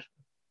again.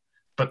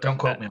 But don't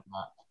quote me on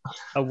that.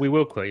 Oh, we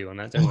will quote you on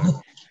that, don't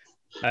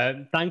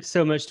worry. Thanks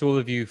so much to all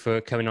of you for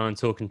coming on and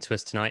talking to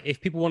us tonight. If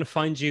people want to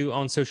find you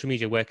on social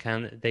media, where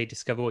can they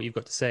discover what you've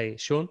got to say?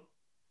 Sean?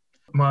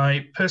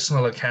 My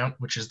personal account,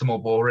 which is the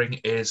more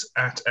boring, is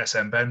at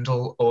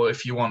SMBendel, or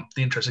if you want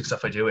the interesting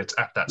stuff I do, it's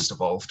at That's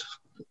Devolved.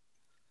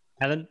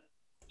 Helen,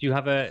 do you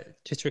have a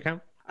Twitter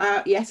account?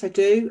 Yes, I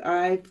do.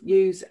 I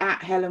use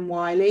at Helen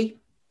Wiley,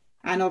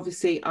 and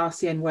obviously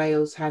RCN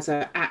Wales has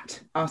a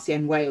at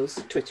RCN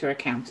Wales Twitter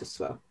account as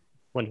well.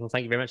 Wonderful.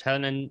 Thank you very much,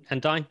 Helen.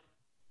 And Di?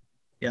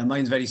 Yeah,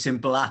 mine's very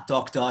simple, at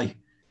Doc Di.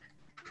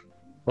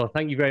 Well,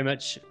 thank you very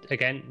much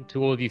again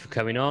to all of you for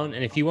coming on.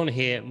 And if you want to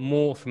hear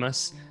more from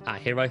us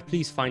at Hiraeth,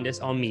 please find us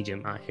on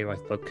Medium at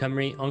Hiraeth Blog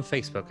Cymru, on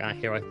Facebook at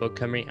Hiraeth Blog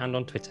Cymru, and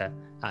on Twitter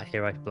at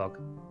Hiraeth Blog.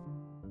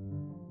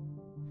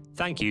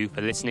 Thank you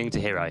for listening to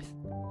Hiraeth.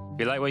 If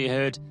you like what you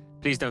heard,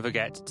 please don't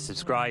forget to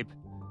subscribe,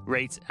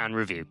 rate, and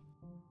review.